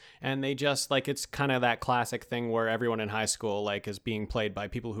kids, and they just like, it's kind of that classic thing where everyone in high school like is being played by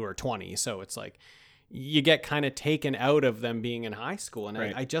people who are 20. So it's like you get kind of taken out of them being in high school. And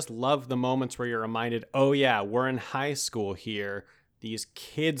right. I just love the moments where you're reminded, oh yeah, we're in high school here. These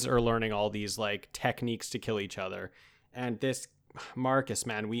kids are learning all these like techniques to kill each other. And this Marcus,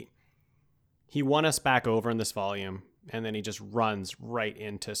 man, he won us back over in this volume. And then he just runs right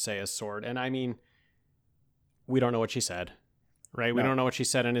into Seiya's sword. And I mean, we don't know what she said, right? No. We don't know what she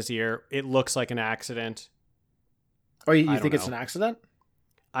said in his ear. It looks like an accident. Oh, you think it's an accident?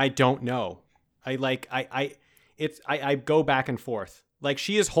 I don't know. I go back and forth. Like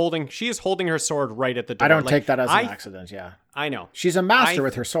she is holding her sword right at the door. I don't take that as an accident. Yeah, I know. She's a master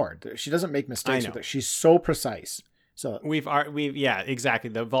with her sword. She doesn't make mistakes with it. She's so precise. So we've yeah, exactly.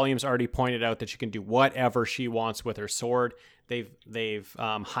 The volume's already pointed out that she can do whatever she wants with her sword. They've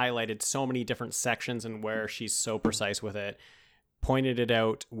highlighted so many different sections and where she's so precise with it. Pointed it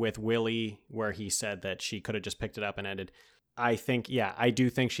out with Willie, where he said that she could have just picked it up and ended. I do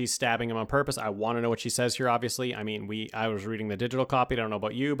think she's stabbing him on purpose. I want to know what she says here, obviously. I mean, I was reading the digital copy. I don't know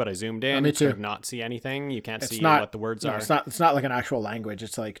about you, but I zoomed in. Me too. Could not see anything. You can't see what the words are. It's not like an actual language.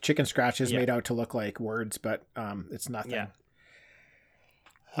 It's like chicken scratches made out to look like words, but it's nothing. Yeah.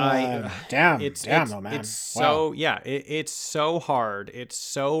 Damn, though, man. It's so, it's so hard. It's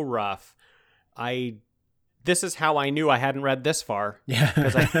so rough. This is how I knew I hadn't read this far. Yeah.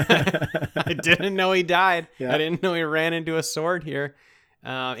 Because I didn't know he died. Yeah. I didn't know he ran into a sword here.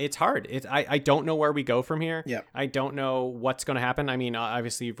 It's hard. I don't know where we go from here. Yeah. I don't know what's going to happen. I mean,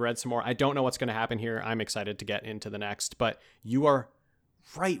 obviously you've read some more. I don't know what's going to happen here. I'm excited to get into the next, but you are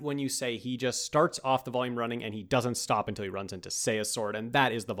right when you say he just starts off the volume running and he doesn't stop until he runs into Seiya's sword, and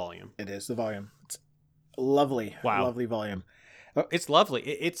that is the volume. It is the volume. It's lovely. Wow. Lovely volume. It's lovely.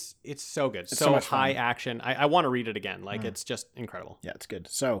 It's so good. It's so much high fun. action. I want to read it again. Like it's just incredible. Yeah, it's good.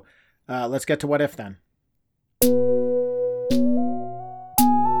 So let's get to What If then.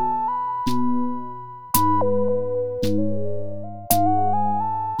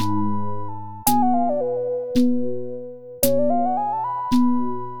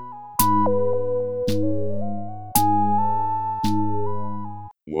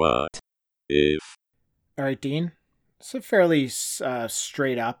 What if? All right, Dean. It's a fairly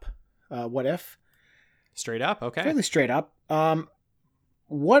straight up what if. Straight up, okay. Fairly straight up.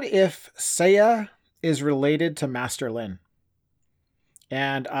 What if Seiya is related to Master Lin?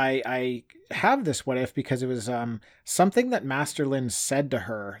 And I have this what if because it was something that Master Lin said to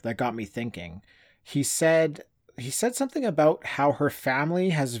her that got me thinking. He said something about how her family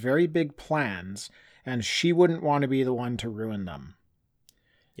has very big plans and she wouldn't want to be the one to ruin them.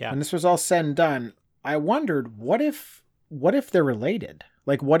 Yeah. When this was all said and done, I wondered, what if they're related?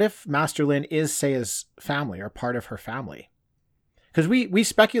 Like, what if Master Lin is Seiya's family or part of her family? Because we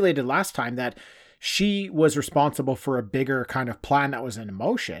speculated last time that she was responsible for a bigger kind of plan that was in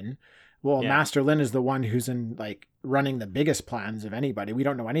motion. Well, Master Lin is the one who's in like running the biggest plans of anybody. We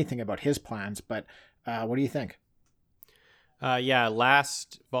don't know anything about his plans, but what do you think?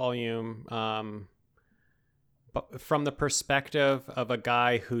 Last volume, but from the perspective of a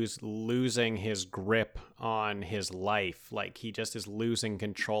guy who's losing his grip on his life, like he just is losing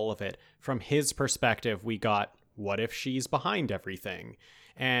control of it. From his perspective, we got, what if she's behind everything?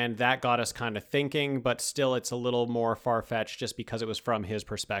 And that got us kind of thinking, but still it's a little more far-fetched just because it was from his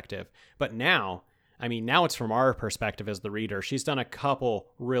perspective. But now it's from our perspective as the reader. She's done a couple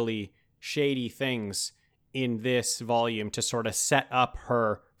really shady things in this volume to sort of set up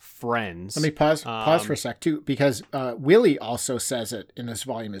her friends. Let me pause for a sec too, because Willie also says it in this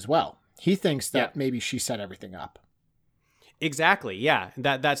volume as well. He thinks that maybe she set everything up. Exactly. Yeah.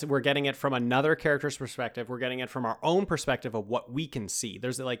 That's we're getting it from another character's perspective. We're getting it from our own perspective of what we can see.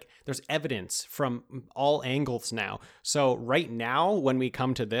 There's evidence from all angles now. So right now, when we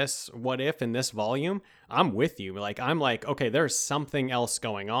come to this, what if in this volume, I'm with you. I'm like, okay, there's something else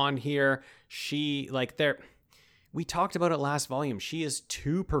going on here. We talked about it last volume. She is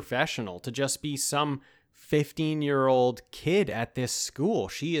too professional to just be some 15-year-old kid at this school.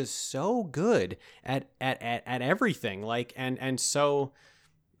 She is so good at everything.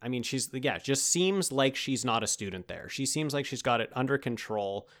 She's just seems like she's not a student there. She seems like she's got it under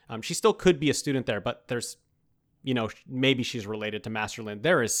control. She still could be a student there, but there's, maybe she's related to Master Lin.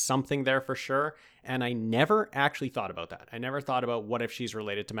 There is something there for sure. And I never actually thought about that. I never thought about what if she's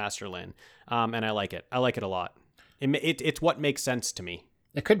related to Master Lin. And I like it. I like it a lot. It's what makes sense to me.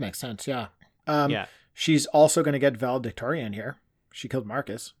 It could make sense. Yeah. Yeah. She's also going to get valedictorian here. She killed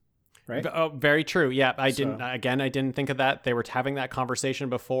Marcus, right? Oh, very true. Yeah, I didn't think of that. They were having that conversation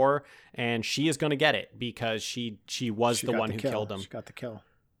before, and she is going to get it because she was the one who killed him. She got the kill.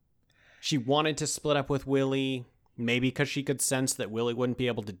 She wanted to split up with Willie, maybe because she could sense that Willie wouldn't be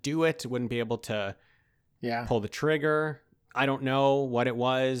able to do it, wouldn't be able to pull the trigger. I don't know what it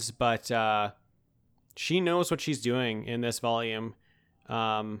was, but she knows what she's doing in this volume.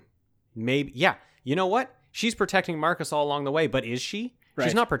 You know what? She's protecting Marcus all along the way, but is she? Right.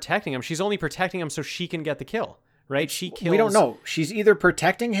 She's not protecting him. She's only protecting him so she can get the kill, right? She kills. We don't know. She's either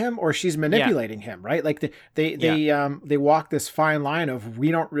protecting him or she's manipulating him, right? Like they walk this fine line of we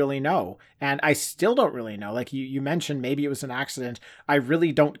don't really know, and I still don't really know. Like you mentioned, maybe it was an accident. I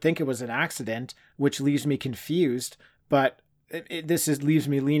really don't think it was an accident, which leaves me confused. But leaves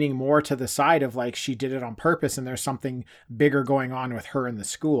me leaning more to the side of like she did it on purpose, and there's something bigger going on with her in the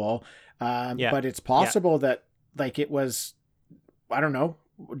school. But it's possible that like it was, I don't know,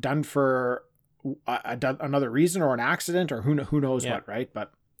 done for another reason or an accident or who knows what, right?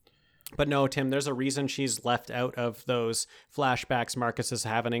 But no, Tim, there's a reason she's left out of those flashbacks Marcus is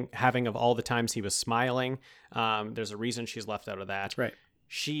having of all the times he was smiling. There's a reason she's left out of that. Right.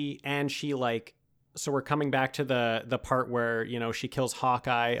 So we're coming back to the part where, you know, she kills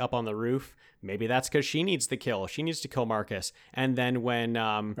Hawkeye up on the roof. Maybe that's because she needs the kill. She needs to kill Marcus. And then when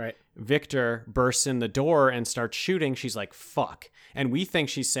Victor bursts in the door and starts shooting, she's like, fuck. And we think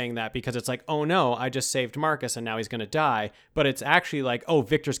she's saying that because it's like, oh no, I just saved Marcus and now he's going to die. But it's actually like, oh,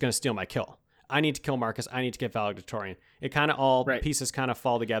 Victor's going to steal my kill. I need to kill Marcus. I need to get valedictorian. It kind of all pieces kind of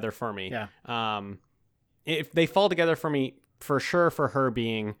fall together for me. Yeah. If they fall together for me, for sure, for her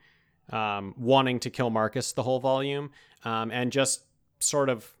being wanting to kill Marcus the whole volume, and just sort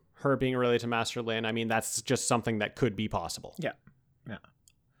of her being related to Master Lin, I mean, that's just something that could be possible. Yeah. Yeah.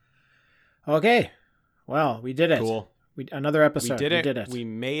 Okay. Well, we did it. Cool. Another episode. We did it. We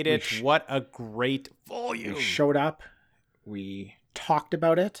made it. What a great volume. We showed up. We talked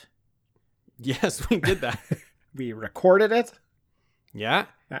about it. Yes, we did that. We recorded it. Yeah.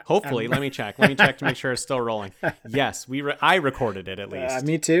 Hopefully. Let me check to make sure it's still rolling. Yes, I recorded it at least.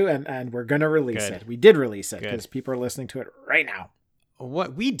 Me too. And we're going to release it. We did release it because people are listening to it right now.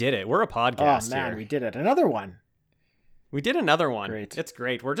 What? We did it. We're a podcast. Oh, man, here. we did it. Another one. We did another one. Great. It's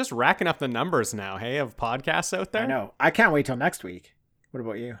great. We're just racking up the numbers now, hey, of podcasts out there. I know. I can't wait till next week. What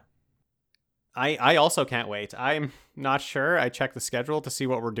about you? I also can't wait. I'm not sure. I checked the schedule to see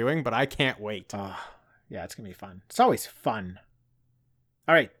what we're doing, but I can't wait. Oh, yeah, it's going to be fun. It's always fun.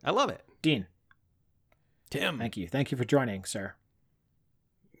 All right. I love it. Dean. Tim. Thank you. Thank you for joining, sir.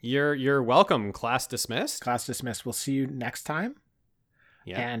 You're welcome. Class dismissed. Class dismissed. We'll see you next time.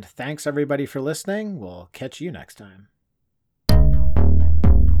 Yeah. And thanks everybody for listening. We'll catch you next time.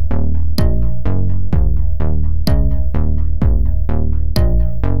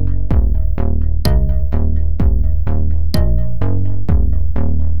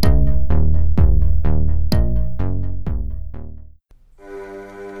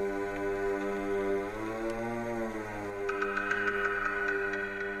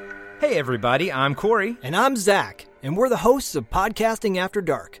 Hey everybody, I'm Corey. And I'm Zach, and we're the hosts of Podcasting After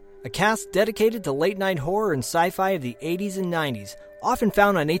Dark, a cast dedicated to late-night horror and sci-fi of the 80s and 90s, often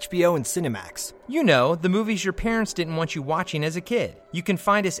found on HBO and Cinemax. You know, the movies your parents didn't want you watching as a kid. You can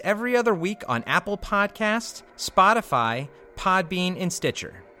find us every other week on Apple Podcasts, Spotify, Podbean, and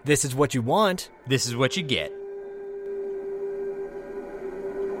Stitcher. This is what you want. This is what you get.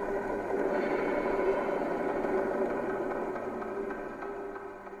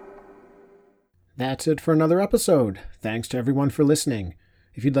 That's it for another episode. Thanks to everyone for listening.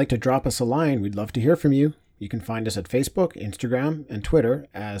 If you'd like to drop us a line, we'd love to hear from you. You can find us at Facebook, Instagram, and Twitter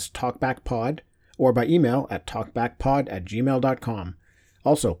as TalkbackPod, or by email at talkbackpod@gmail.com.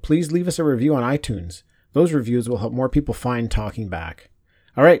 Also, please leave us a review on iTunes. Those reviews will help more people find Talking Back.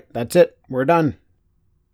 All right, that's it. We're done.